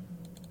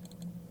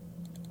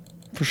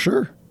 For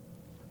sure.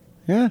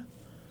 Yeah.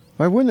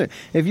 Why wouldn't it?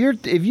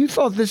 If you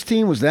thought this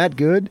team was that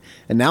good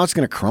and now it's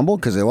going to crumble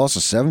because they lost a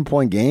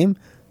 7-point game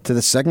to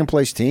the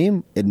second-place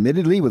team,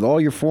 admittedly with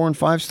all your 4- and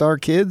 5-star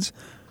kids,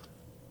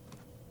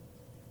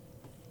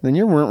 then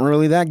you weren't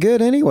really that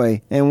good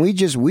anyway. And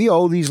we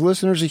owe these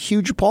listeners a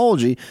huge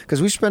apology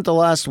because we spent the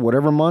last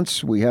whatever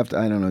months we have to,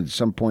 I don't know, at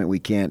some point we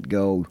can't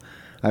go.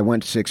 I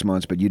went 6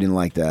 months, but you didn't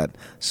like that.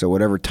 So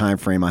whatever time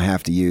frame I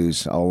have to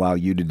use, I'll allow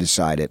you to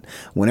decide it.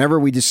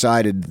 Whenever we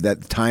decided that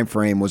the time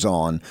frame was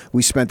on,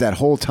 we spent that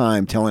whole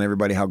time telling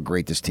everybody how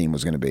great this team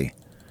was going to be.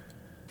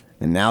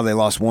 And now they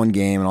lost one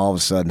game, and all of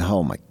a sudden,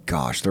 oh my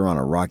gosh, they're on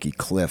a rocky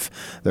cliff.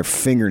 Their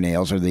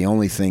fingernails are the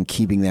only thing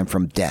keeping them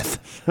from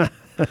death.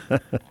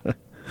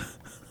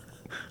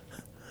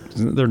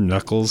 Isn't it their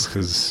knuckles?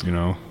 Because,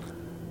 Yeah,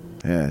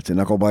 it's a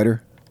knuckle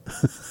biter.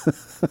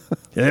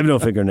 They have no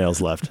fingernails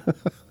left.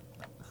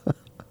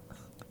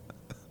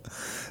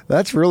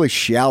 That's really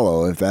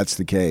shallow if that's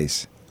the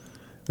case.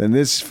 Then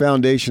this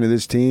foundation of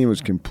this team was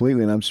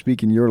completely, and I'm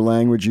speaking your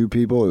language, you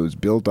people, it was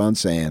built on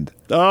sand.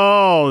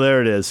 Oh, there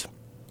it is.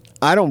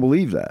 I don't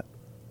believe that.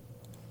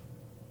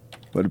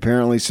 But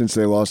apparently since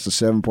they lost a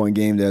 7-point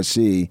game to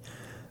SC,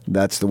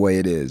 that's the way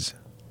it is.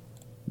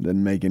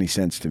 Doesn't make any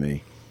sense to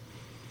me.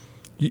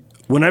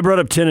 When I brought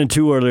up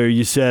 10-2 earlier,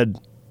 you said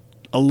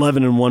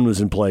 11-1 was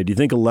in play. Do you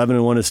think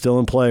 11-1 is still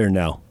in play or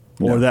no?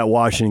 Or that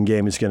Washington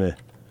game is going to...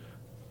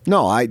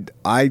 No,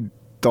 I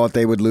thought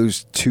they would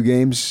lose 2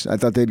 games. I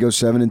thought they'd go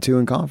 7-2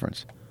 in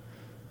conference.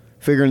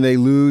 Figuring they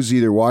lose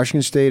either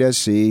Washington State,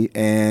 SC,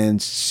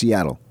 and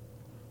Seattle.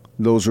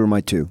 Those were my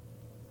 2.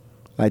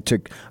 I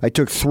took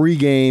 3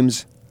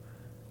 games,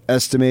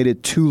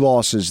 estimated 2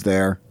 losses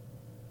there,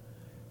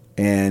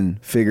 and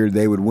figured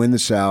they would win the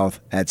South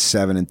at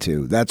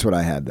 7-2. That's what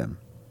I had them.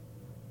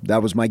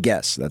 That was my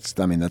guess. That's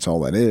all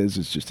that is.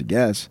 It's just a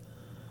guess.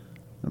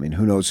 I mean,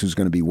 who knows who's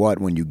going to be what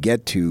when you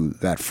get to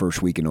that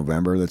first week in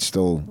November? That's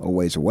still a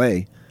ways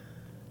away.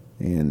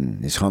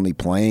 And is Huntley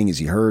playing? Is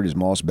he hurt? Is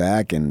Moss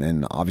back?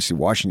 And obviously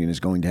Washington is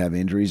going to have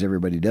injuries.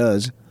 Everybody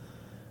does.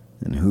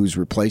 And who's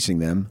replacing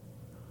them?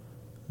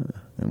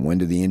 And when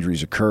do the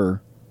injuries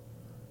occur?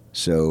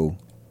 So,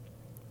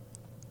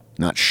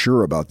 not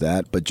sure about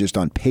that, but just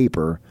on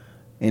paper,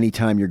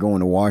 anytime you're going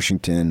to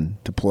Washington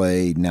to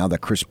play, now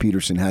that Chris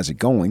Peterson has it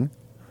going,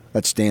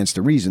 that stands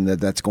to reason that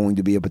that's going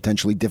to be a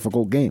potentially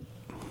difficult game.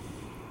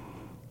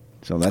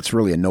 So that's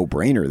really a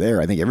no-brainer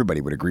there. I think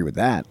everybody would agree with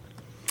that.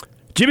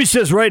 Jimmy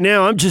says right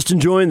now, I'm just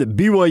enjoying that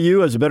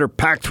BYU has a better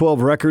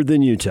Pac-12 record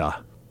than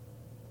Utah.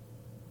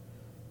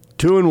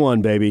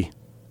 2-1, baby.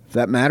 If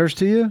that matters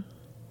to you?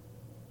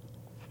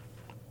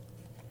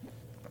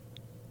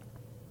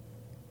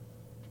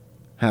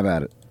 Have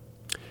at it.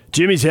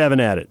 Jimmy's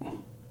having at it.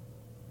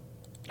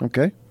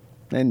 Okay.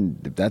 And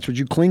if that's what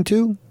you cling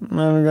to, I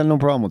got no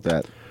problem with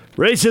that.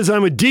 Ray says,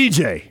 I'm with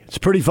DJ. It's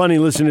pretty funny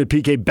listening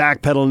to PK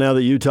backpedal now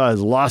that Utah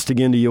has lost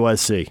again to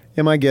USC.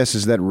 Yeah, my guess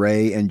is that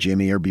Ray and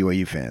Jimmy are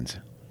BYU fans.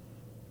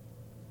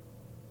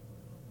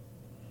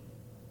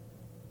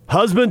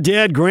 Husband,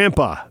 dad,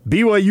 grandpa,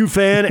 BYU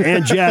fan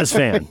and Jazz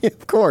fan.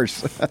 Of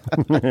course.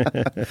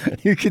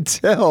 You can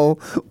tell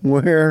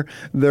where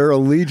their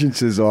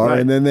allegiances are,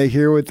 right. And then they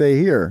hear what they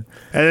hear.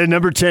 And then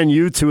number 10,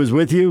 Utes, who is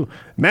with you.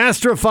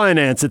 Master of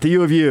Finance at the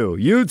U of U.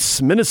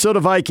 Utes, Minnesota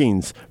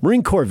Vikings,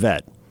 Marine Corps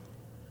vet.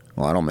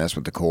 Well, I don't mess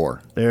with the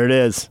Corps. There it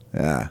is.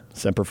 Yeah.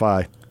 Semper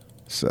Fi.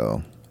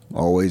 So,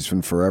 always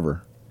and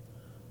forever.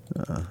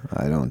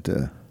 I don't...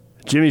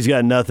 Jimmy's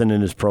got nothing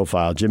in his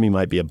profile. Jimmy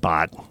might be a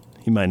bot.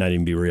 He might not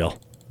even be real.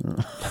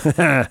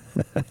 Yeah.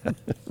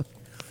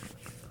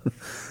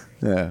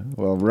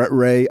 Well,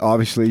 Ray,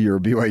 obviously you're a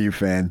BYU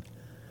fan.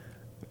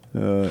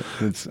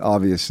 It's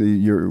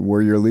obviously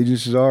where your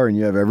allegiances are, and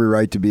you have every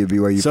right to be a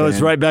BYU fan. So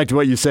it's right back to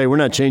what you say. We're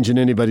not changing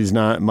anybody's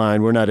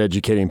mind. We're not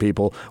educating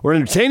people. We're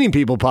entertaining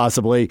people,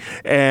 possibly,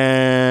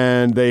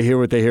 and they hear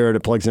what they hear, and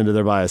it plugs into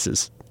their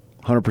biases.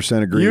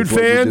 100% agree Ute with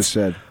what fans, you just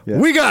said. Yeah.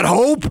 We got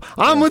hope.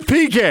 I'm with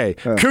PK.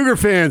 Cougar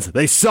fans,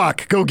 they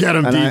suck. Go get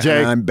them,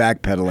 DJ. I'm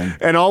backpedaling.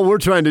 And all we're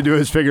trying to do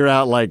is figure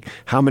out, like,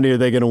 how many are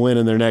they going to win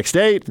in their next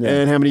 8,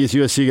 and how many is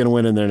USC going to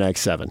win in their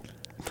next 7.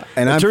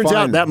 And it turns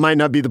out that might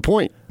not be the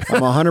point.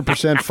 I'm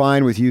 100%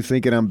 fine with you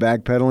thinking I'm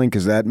backpedaling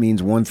because that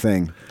means one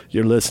thing.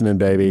 You're listening,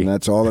 baby. And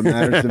that's all that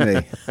matters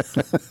to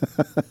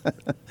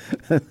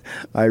me.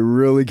 I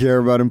really care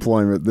about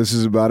employment. This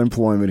is about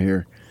employment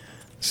here.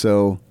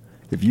 So...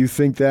 if you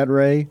think that,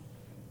 Ray,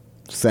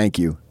 thank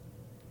you.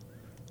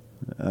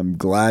 I'm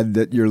glad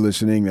that you're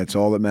listening. That's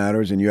all that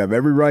matters, and you have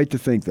every right to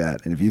think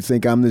that. And if you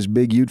think I'm this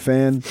big Ute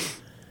fan,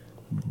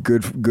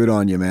 good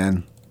on you,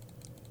 man.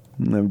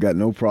 I've got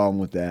no problem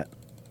with that.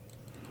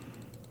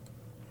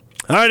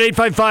 All right,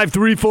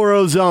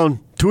 855-340-ZONE.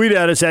 Tweet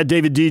at us at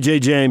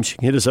DavidDJ.James.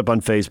 Hit us up on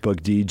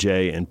Facebook,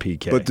 DJ and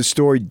PK. But the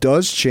story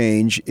does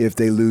change if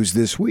they lose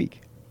this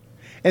week.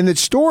 And the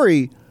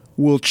story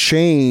will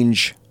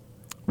change...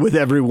 with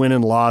every win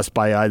and loss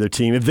by either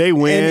team. If they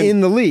win... and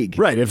in the league.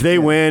 Right. If they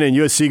win and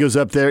USC goes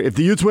up there, if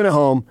the Utes win at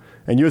home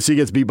and USC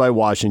gets beat by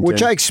Washington...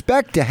 which I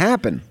expect to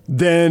happen.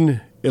 Then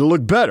it'll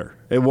look better.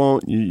 It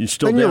won't... You're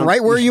still then down, you're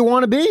right where you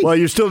want to be. Well,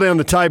 you're still down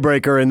the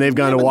tiebreaker and they've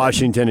gone to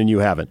Washington and you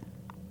haven't.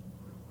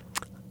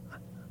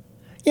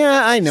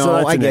 Yeah, I know.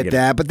 So I get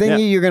that. But then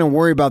you're going to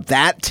worry about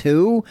that,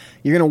 too?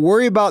 You're going to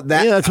worry about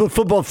that? Yeah, that's what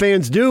football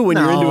fans do when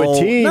you're into a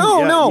team.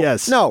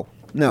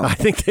 No. I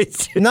think they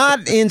do.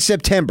 Not in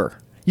September.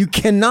 You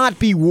cannot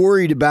be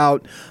worried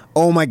about,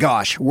 oh my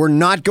gosh, we're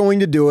not going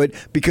to do it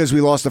because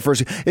we lost the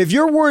first. If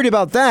you're worried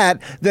about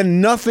that, then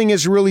nothing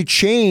has really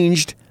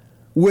changed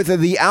with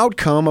the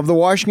outcome of the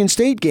Washington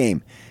State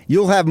game.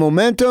 You'll have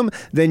momentum,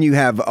 then you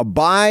have a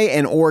bye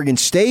and Oregon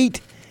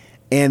State,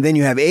 and then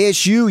you have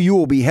ASU. You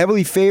will be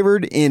heavily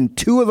favored in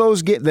 2 of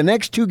those, the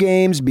next 2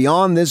 games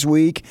beyond this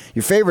week.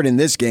 You're favored in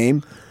this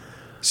game.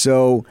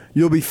 So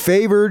you'll be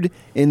favored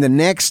in the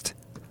next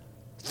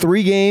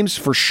 3 games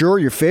for sure.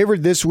 You're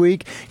favored this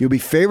week. You'll be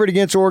favored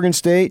against Oregon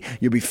State.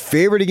 You'll be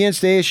favored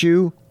against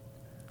ASU.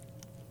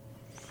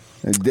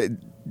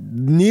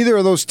 Neither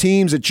of those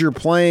teams that you're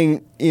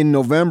playing in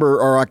November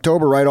or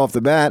October right off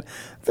the bat,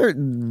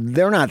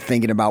 they're not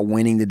thinking about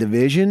winning the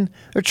division.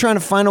 They're trying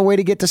to find a way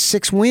to get to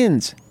 6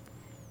 wins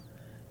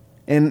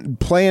and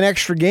play an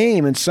extra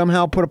game and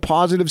somehow put a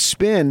positive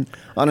spin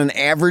on an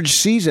average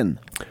season.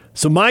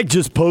 So Mike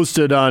just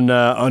posted on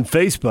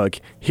Facebook,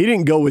 he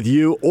didn't go with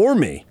you or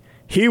me.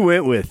 He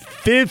went with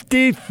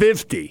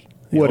 50-50.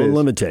 What is?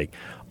 Limit take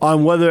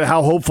on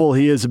how hopeful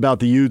he is about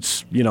the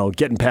Utes,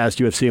 getting past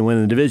UFC and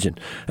winning the division.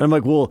 And I'm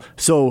like, well,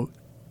 so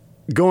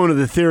going to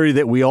the theory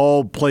that we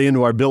all play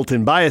into our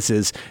built-in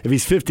biases, if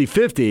he's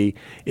 50-50,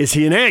 is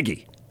he an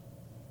Aggie?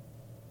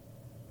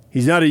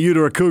 He's not a Ute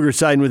or a Cougar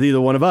siding with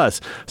either one of us.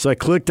 So I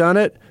clicked on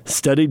it,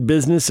 studied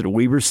business at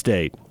Weber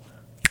State.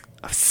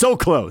 So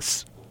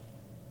close.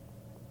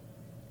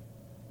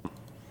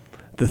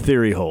 The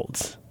theory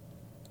holds.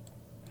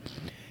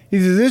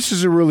 Either this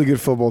is a really good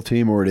football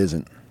team or it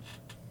isn't.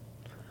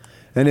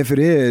 And if it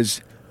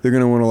is, they're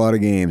going to win a lot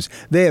of games.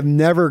 They have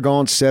never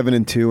gone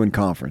 7-2 in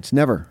conference.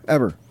 Never,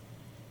 ever.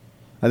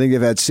 I think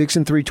they've had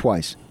 6-3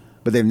 twice,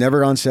 but they've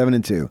never gone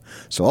 7-2.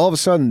 So all of a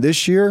sudden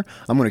this year,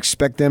 I'm going to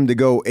expect them to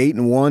go 8-1,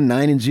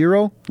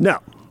 9-0. No.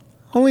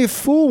 Only a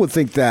fool would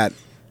think that.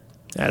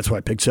 That's why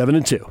I picked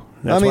 7-2.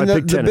 That's why I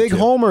picked the big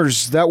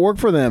homers that work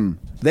for them,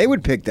 they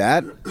would pick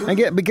that.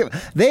 Because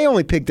they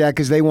only pick that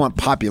because they want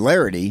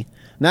popularity.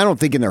 And I don't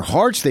think in their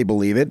hearts they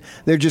believe it.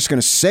 They're just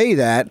going to say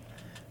that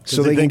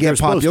so they can get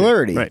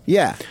popularity. Right.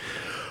 Yeah.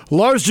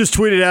 Lars just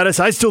tweeted at us,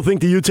 I still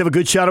think the Utes have a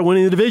good shot at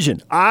winning the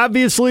division.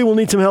 Obviously, we'll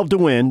need some help to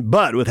win,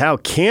 but with how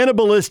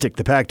cannibalistic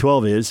the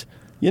Pac-12 is,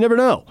 you never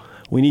know.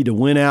 We need to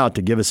win out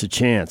to give us a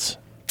chance.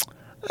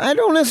 I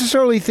don't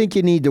necessarily think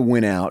you need to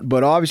win out,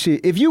 but obviously,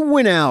 if you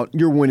win out,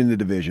 you're winning the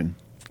division.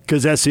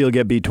 Because SC will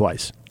get beat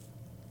twice.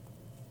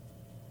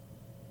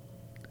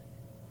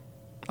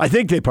 I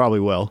think they probably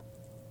will.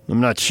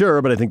 I'm not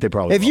sure, but I think they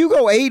probably If will. you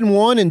go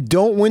 8-1 and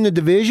don't win the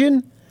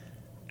division,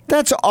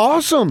 that's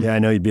awesome. Yeah, I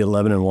know you'd be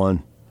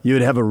 11-1. You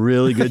would have a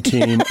really good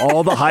team.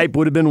 All the hype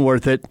would have been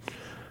worth it.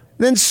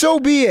 Then so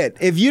be it.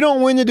 If you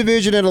don't win the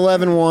division at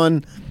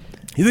 11-1.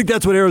 You think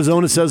that's what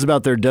Arizona says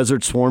about their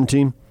Desert Swarm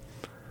team?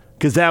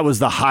 Because that was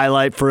the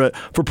highlight for a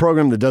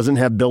program that doesn't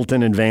have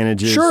built-in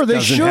advantages. Sure, they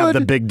doesn't should. have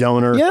the big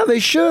donor. Yeah, they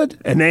should.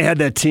 And they had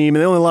that team,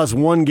 and they only lost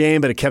one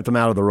game, but it kept them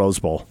out of the Rose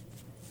Bowl.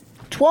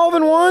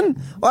 12-1?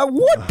 At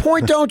what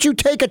point don't you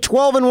take a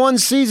 12-1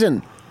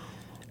 season?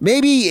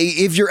 Maybe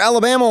if you're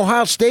Alabama,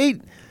 Ohio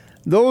State,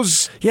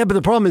 those Yeah, but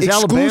the problem is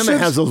exclusives?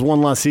 Alabama has those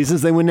one-loss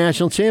seasons. They win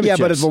national Yeah,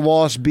 championships. but the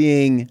loss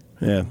being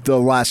the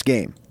last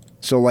game.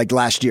 So like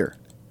last year.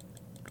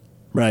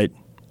 Right.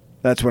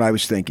 That's what I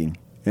was thinking.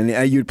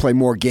 And you'd play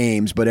more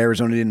games, but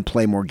Arizona didn't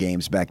play more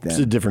games back then. It's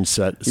a different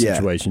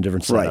situation,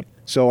 different setup. Right.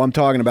 So I'm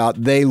talking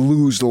about they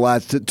lose the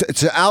last.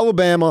 To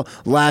Alabama,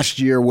 last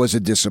year was a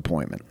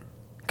disappointment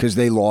because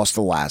they lost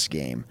the last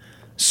game.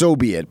 So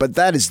be it. But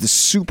that is the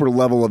super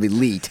level of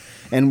elite,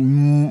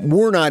 and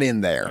we're not in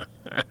there.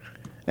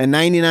 And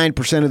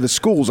 99% of the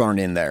schools aren't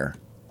in there.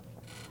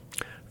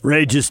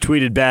 Ray just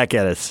tweeted back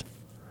at us.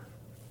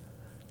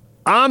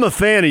 I'm a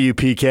fan of you,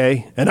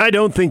 PK, and I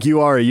don't think you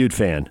are a Ute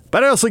fan.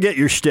 But I also get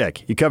your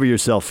shtick. You cover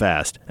yourself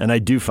fast, and I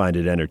do find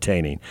it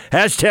entertaining.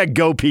 Hashtag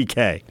go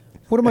PK.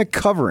 What am I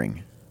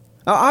covering?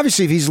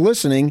 Obviously, if he's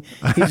listening,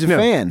 he's a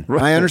fan.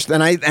 Right. I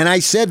understand. And I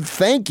said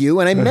thank you,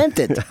 and I meant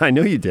it. I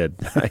know you did.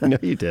 I know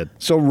you did.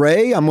 So,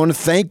 Ray, I'm going to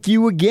thank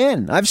you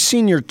again. I've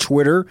seen your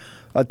Twitter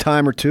a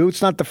time or two.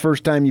 It's not the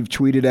first time you've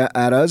tweeted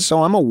at us,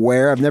 so I'm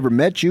aware. I've never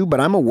met you,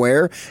 but I'm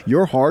aware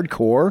you're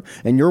hardcore,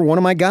 and you're one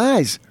of my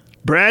guys.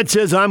 Brad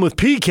says I'm with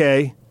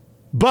PK,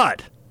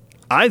 but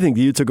I think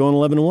the Utes are going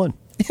 11-1.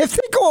 If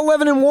they go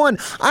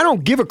 11-1, I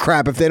don't give a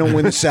crap if they don't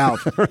win the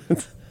South.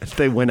 If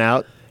they win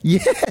out?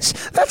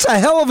 Yes, that's a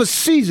hell of a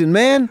season,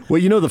 man.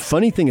 Well, you know, the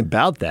funny thing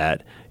about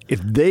that, if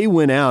they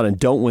win out and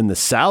don't win the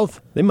South,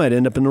 they might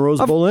end up in the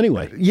Rose Bowl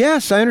anyway.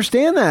 Yes, I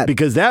understand that.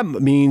 Because that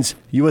means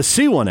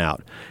USC won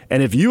out.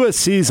 And if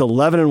USC's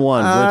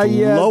 11-1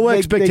 with low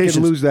expectations. They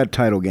could lose that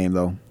title game,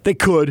 though. They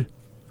could.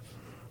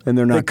 And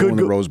they're not going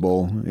to the Rose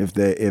Bowl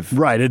if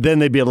right, and then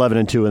they'd be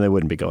 11-2 and they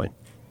wouldn't be going.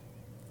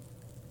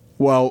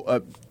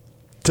 Well,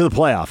 to the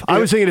playoff. Yeah. I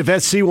was thinking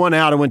if SC won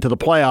out and went to the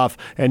playoff,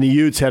 and the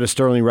Utes had a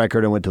sterling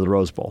record and went to the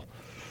Rose Bowl.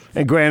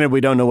 And granted,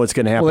 we don't know what's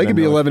going to happen. Well, they could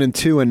be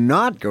 11-2 and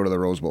not go to the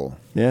Rose Bowl.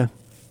 Yeah.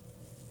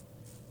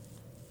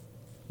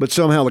 But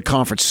somehow the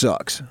conference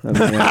sucks. I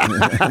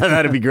mean,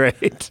 that'd be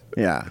great.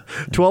 Yeah.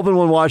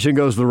 12-1 Washington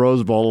goes to the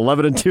Rose Bowl.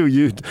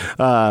 11-2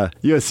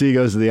 USC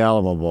goes to the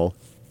Alamo Bowl.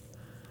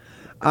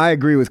 I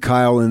agree with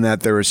Kyle in that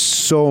there is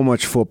so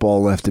much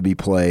football left to be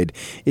played.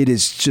 It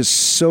is just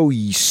so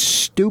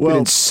stupid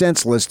and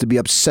senseless to be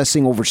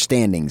obsessing over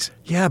standings.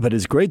 Yeah, but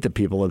it's great that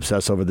people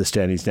obsess over the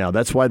standings now.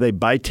 That's why they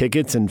buy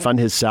tickets and fund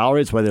his salary.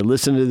 It's why they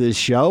listen to this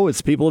show.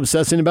 It's people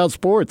obsessing about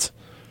sports.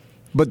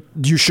 But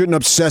you shouldn't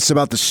obsess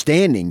about the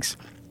standings.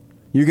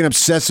 You can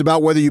obsess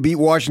about whether you beat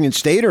Washington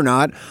State or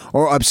not,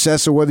 or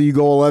obsess about whether you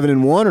go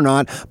 11-1 or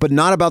not, but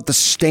not about the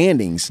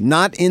standings.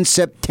 Not in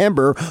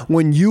September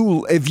when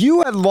if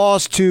you had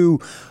lost to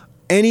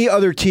any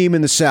other team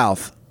in the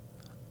South,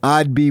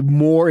 I'd be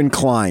more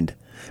inclined.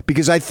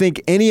 Because I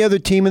think any other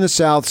team in the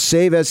South,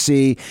 save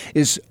SC,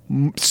 is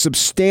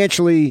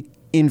substantially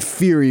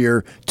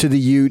inferior to the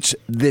Utes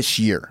this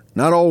year.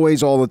 Not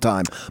always all the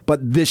time, but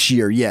this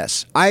year,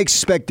 yes. I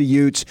expect the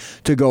Utes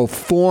to go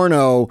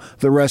 4-0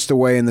 the rest of the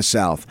way in the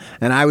South.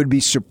 And I would be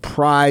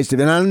surprised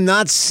and I'm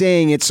not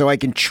saying it so I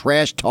can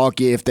trash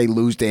talk you if they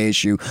lose to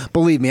ASU.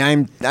 Believe me,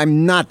 I'm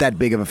not that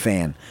big of a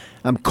fan.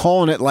 I'm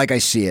calling it like I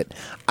see it.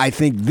 I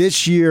think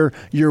this year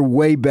you're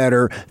way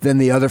better than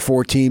the other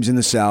four teams in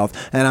the South,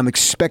 and I'm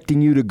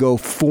expecting you to go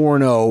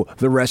 4-0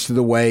 the rest of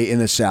the way in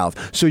the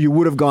South. So you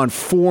would have gone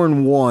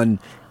 4-1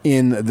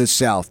 in the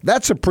South.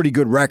 That's a pretty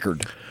good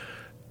record.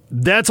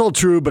 That's all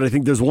true, but I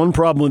think there's one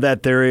problem with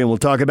that theory, and we'll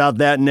talk about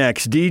that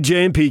next.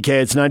 DJ and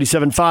PK, it's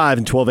 97.5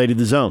 and 1280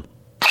 The Zone.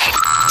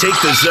 Take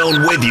the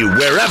Zone with you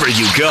wherever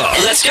you go.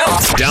 Let's go.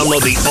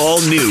 Download the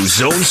all-new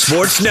Zone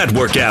Sports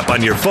Network app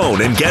on your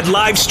phone and get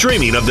live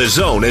streaming of the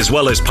Zone as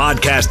well as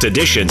podcast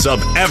editions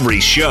of every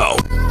show.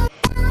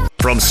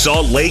 From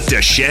Salt Lake to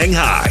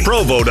Shanghai,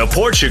 Provo to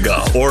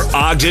Portugal, or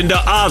Ogden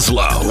to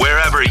Oslo,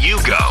 wherever you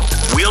go,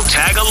 we'll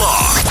tag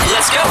along.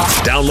 Let's go.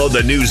 Download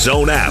the new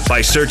Zone app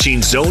by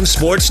searching Zone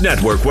Sports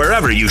Network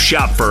wherever you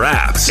shop for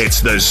apps. It's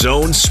the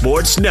Zone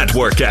Sports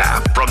Network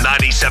app from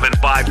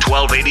 97.5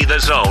 1280 The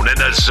Zone and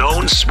the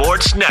Zone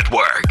Sports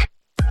Network.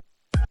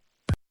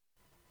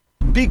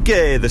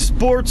 PK, the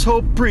sports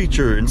hope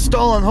preacher,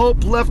 installing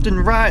hope left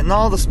and right, and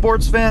all the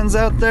sports fans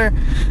out there.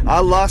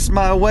 I lost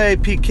my way,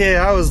 PK.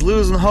 I was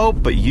losing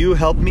hope, but you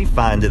helped me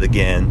find it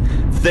again.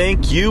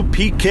 Thank you,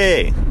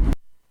 PK.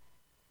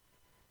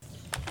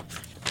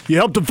 You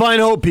helped him find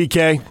hope,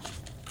 PK.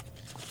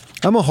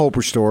 I'm a hope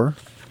restorer.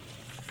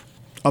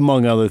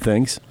 Among other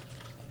things.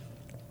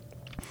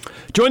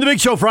 Join the Big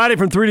Show Friday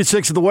from 3 to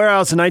 6 at the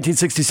Warehouse in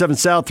 1967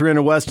 South,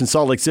 300 West in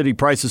Salt Lake City.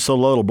 Prices so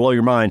low it'll blow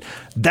your mind.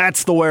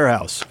 That's the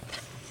Warehouse.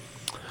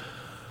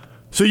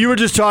 So you were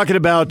just talking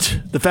about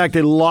the fact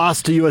they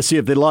lost to USC.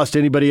 If they lost to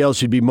anybody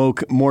else, you'd be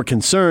more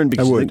concerned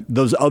because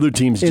those other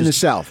teams in the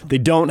South, they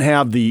don't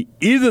have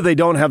either they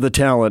don't have the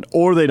talent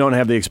or they don't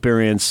have the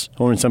experience,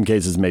 or in some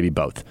cases maybe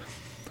both.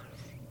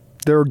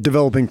 They're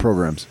developing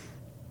programs.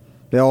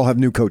 They all have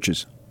new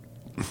coaches.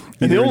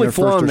 And the only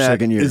flaw in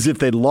that is if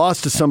they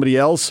lost to somebody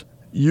else,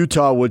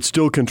 Utah would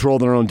still control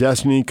their own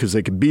destiny because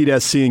they could beat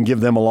SC and give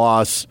them a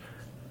loss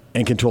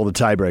and control the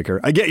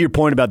tiebreaker. I get your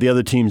point about the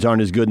other teams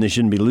aren't as good and they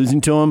shouldn't be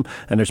losing to them,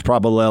 and there's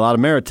probably a lot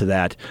of merit to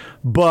that.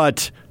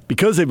 But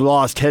because they've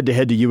lost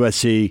head-to-head to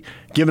USC,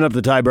 given up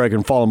the tiebreaker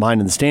and fallen behind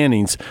in the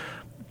standings,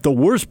 the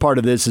worst part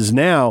of this is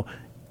now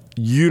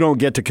you don't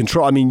get to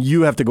control. I mean,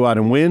 you have to go out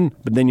and win,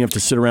 but then you have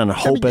to sit around and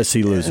hope SC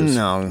loses.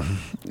 No,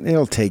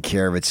 it'll take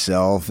care of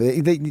itself.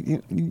 They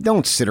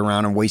don't sit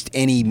around and waste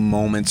any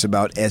moments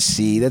about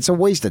SC. That's a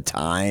waste of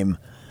time.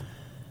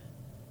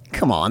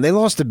 Come on, they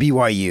lost to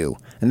BYU,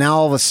 and now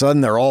all of a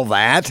sudden they're all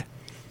that?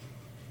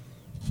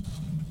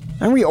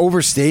 Aren't we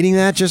overstating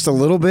that just a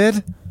little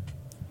bit?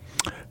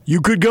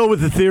 You could go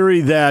with the theory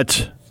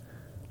that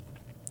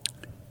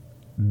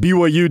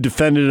BYU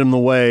defended him the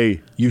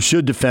way you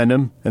should defend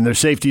him, and their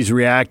safeties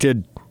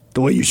reacted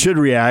the way you should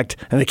react,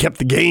 and they kept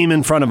the game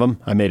in front of them.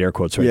 I made air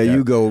quotes right there. Yeah,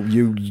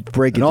 you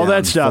break it and all down,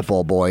 that stuff,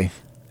 football boy.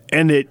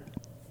 And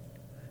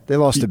they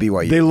lost to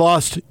BYU. They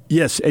lost,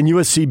 yes, and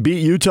USC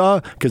beat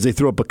Utah because they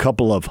threw up a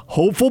couple of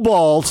hopeful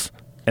balls,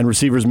 and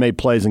receivers made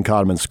plays and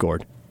caught them and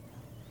scored.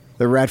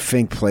 The Rat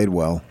Fink played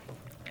well.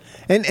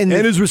 And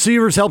his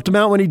receivers helped him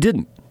out when he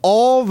didn't.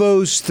 All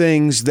those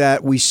things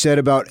that we said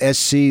about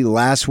SC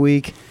last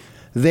week,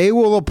 they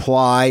will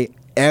apply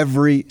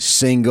every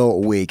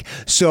single week.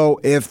 So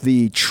if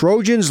the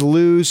Trojans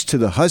lose to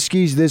the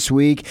Huskies this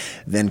week,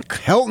 then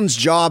Helton's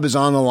job is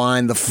on the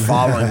line the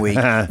following week.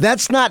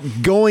 That's not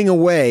going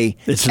away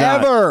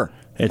ever.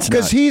 It's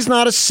because he's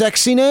not a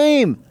sexy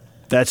name.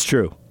 That's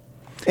true.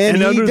 And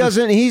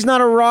he's not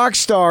a rock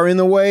star in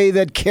the way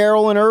that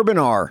Carroll and Urban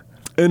are.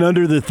 And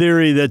under the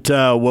theory that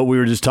what we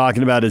were just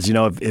talking about is,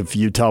 if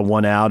Utah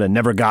won out and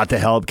never got the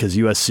help because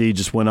USC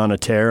just went on a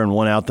tear and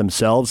won out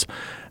themselves,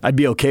 I'd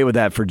be okay with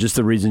that for just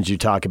the reasons you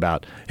talk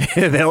about.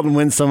 If Helton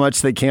wins so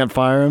much they can't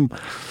fire him,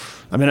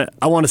 I mean,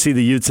 I want to see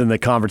the Utes in the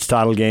conference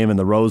title game and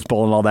the Rose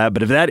Bowl and all that,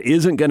 but if that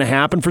isn't going to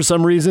happen for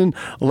some reason,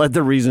 let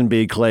the reason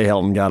be Clay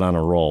Helton got on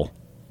a roll.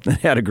 They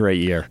had a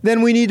great year.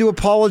 Then we need to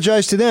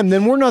apologize to them.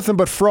 Then we're nothing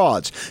but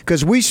frauds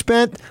because we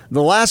spent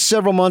the last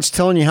several months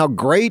telling you how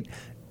great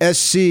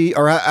SC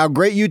or how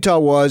great Utah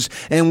was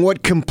and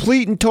what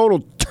complete and total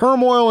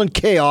turmoil and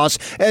chaos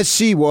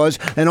SC was,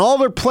 and all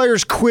their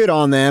players quit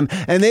on them,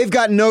 and they've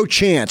got no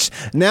chance.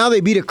 Now they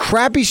beat a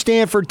crappy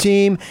Stanford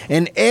team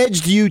and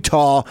edged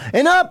Utah,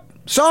 and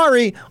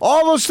sorry,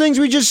 all those things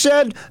we just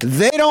said,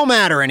 they don't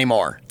matter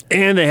anymore.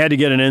 And they had to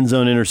get an end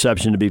zone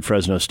interception to beat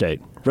Fresno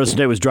State. Fresno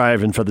State was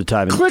driving for the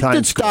time.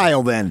 Clifton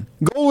style, then.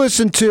 Go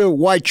listen to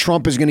why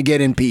Trump is going to get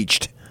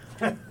impeached.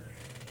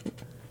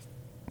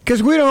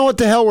 Because we don't know what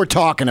the hell we're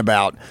talking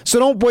about. So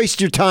don't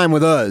waste your time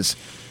with us.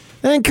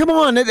 And come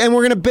on, and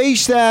we're going to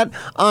base that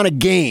on a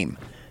game.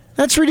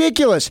 That's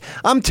ridiculous.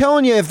 I'm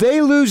telling you, if they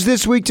lose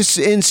this week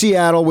in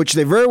Seattle, which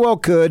they very well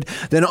could,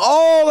 then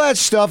all that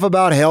stuff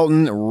about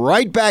Helton,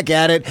 right back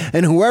at it,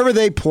 and whoever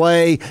they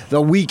play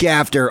the week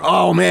after,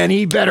 oh man,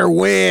 he better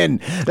win.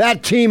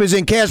 That team is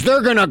in chaos.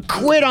 They're going to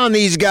quit on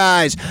these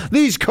guys.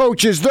 These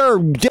coaches, they're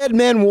dead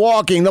men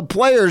walking. The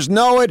players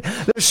know it.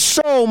 There's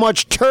so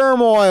much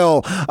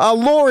turmoil.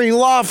 Lori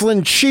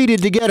Loughlin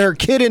cheated to get her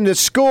kid into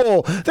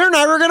school. They're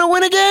never going to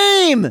win a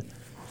game.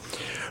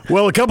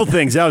 Well, a couple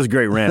things. That was a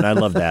great rant. I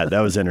love that. That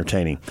was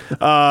entertaining.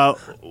 Now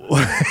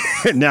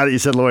that you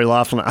said Lori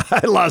Loughlin,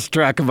 I lost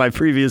track of my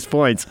previous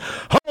points.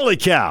 Holy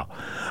cow.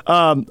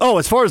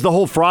 As far as the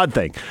whole fraud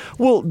thing.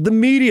 Well, the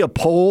media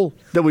poll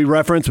that we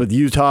referenced with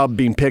Utah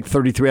being picked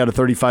 33 out of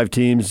 35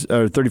 teams,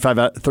 or 33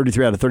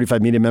 out of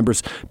 35 media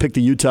members picked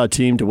the Utah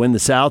team to win the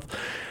South.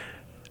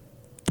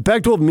 The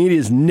Pac-12 media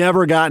has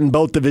never gotten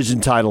both division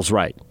titles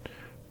right.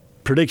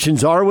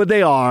 Predictions are what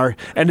they are,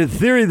 and the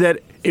theory that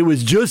it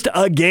was just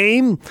a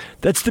game,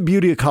 that's the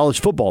beauty of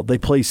college football. They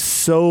play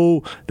is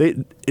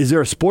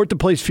there a sport that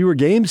plays fewer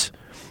games?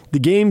 The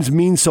games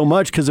mean so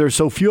much because there are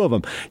so few of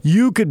them.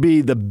 You could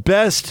be the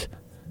best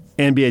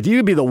NBA. You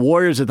could be the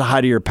Warriors at the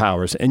height of your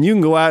powers, and you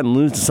can go out and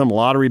lose to some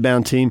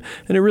lottery-bound team,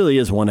 and it really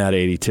is 1 out of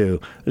 82.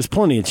 There's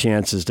plenty of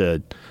chances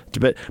to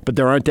bet, but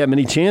there aren't that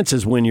many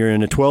chances when you're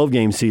in a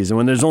 12-game season.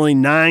 When there's only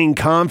 9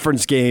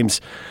 conference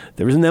games,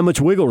 there isn't that much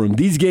wiggle room.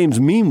 These games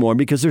mean more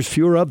because there's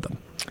fewer of them.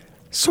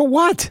 So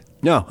what?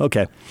 No,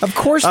 okay. Of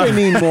course they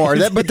mean more,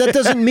 but that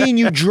doesn't mean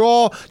you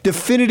draw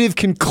definitive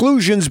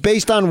conclusions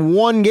based on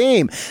one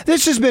game.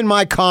 This has been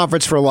my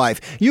conference for life.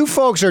 You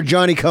folks are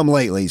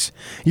Johnny-come-latelys.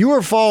 You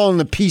are following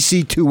the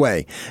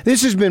PC2A.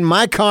 This has been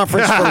my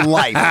conference for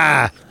life.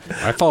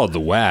 I followed the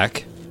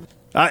WAC.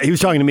 He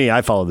was talking to me.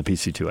 I followed the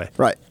PC2A.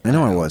 Right. I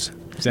know I was.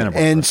 Santa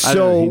Barbara. And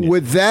so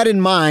with that in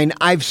mind,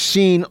 I've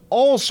seen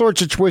all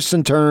sorts of twists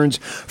and turns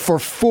for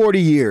 40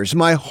 years,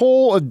 my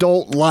whole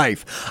adult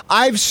life.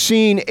 I've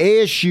seen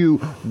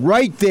ASU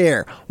right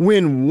there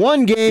win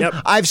one game. Yep.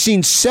 I've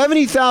seen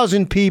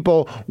 70,000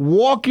 people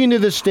walk into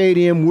the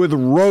stadium with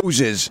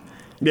roses.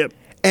 Yep.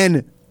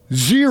 And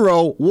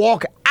 0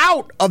 walk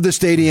out of the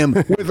stadium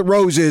with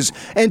roses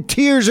and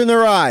tears in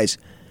their eyes.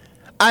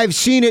 I've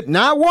seen it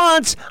not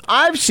once,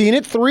 I've seen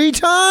it 3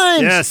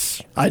 times.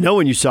 Yes, I know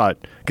when you saw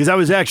it because I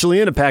was actually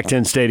in a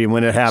Pac-10 stadium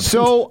when it happened.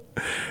 So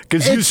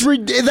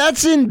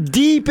that's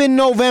deep in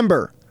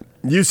November.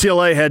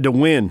 UCLA had to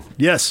win.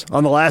 Yes,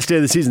 on the last day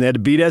of the season, they had to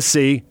beat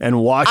SC, and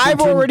Washington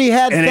I've already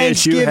had and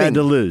Thanksgiving. ASU had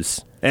to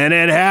lose, and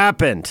it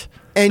happened.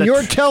 And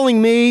you're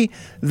telling me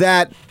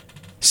that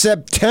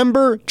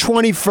September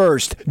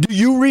 21st, do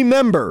you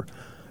remember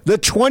the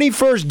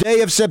 21st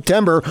day of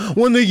September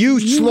when the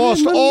Utes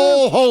lost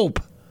all hope?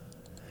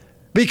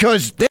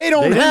 Because they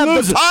don't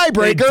have the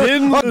tiebreaker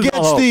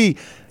against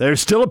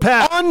there's still a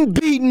path.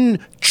 Unbeaten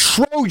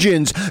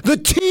Trojans, the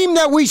team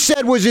that we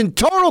said was in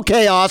total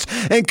chaos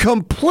and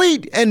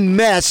complete and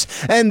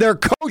mess, and their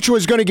coach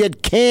was going to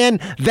get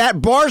canned. That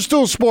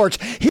Barstool Sports,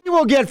 he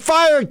will get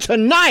fired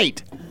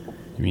tonight.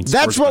 You mean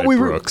That's Sports what by we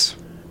Brooks.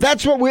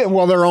 That's what we.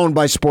 Well, they're owned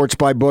by Sports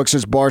by Books.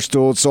 It's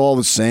Barstool. It's all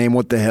the same.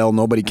 What the hell?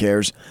 Nobody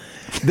cares.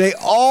 They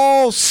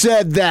all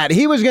said that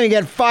he was going to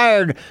get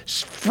fired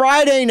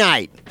Friday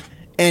night.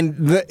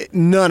 And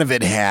none of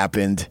it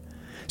happened.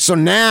 So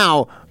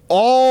now,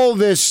 all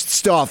this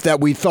stuff that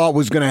we thought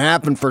was going to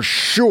happen for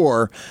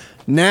sure,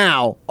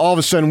 now, all of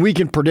a sudden, we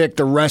can predict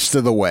the rest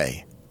of the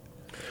way.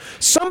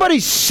 Somebody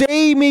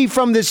save me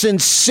from this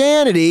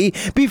insanity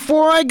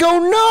before I go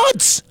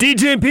nuts.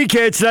 DJ and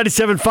PK, it's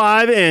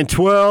 97.5 and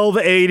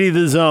 1280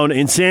 The Zone.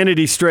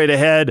 Insanity straight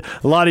ahead.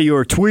 A lot of you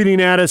are tweeting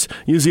at us.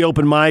 Use the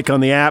open mic on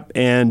the app,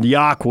 and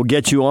Yak will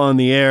get you on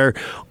the air.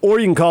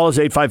 Or you can call us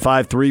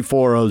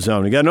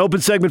 855-340-ZONE. We got an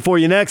open segment for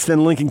you next,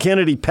 then Lincoln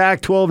Kennedy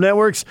Pac-12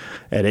 Networks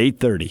at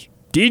 8:30.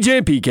 DJ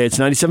and PK, it's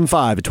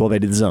 97.5 at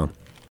 1280 The Zone.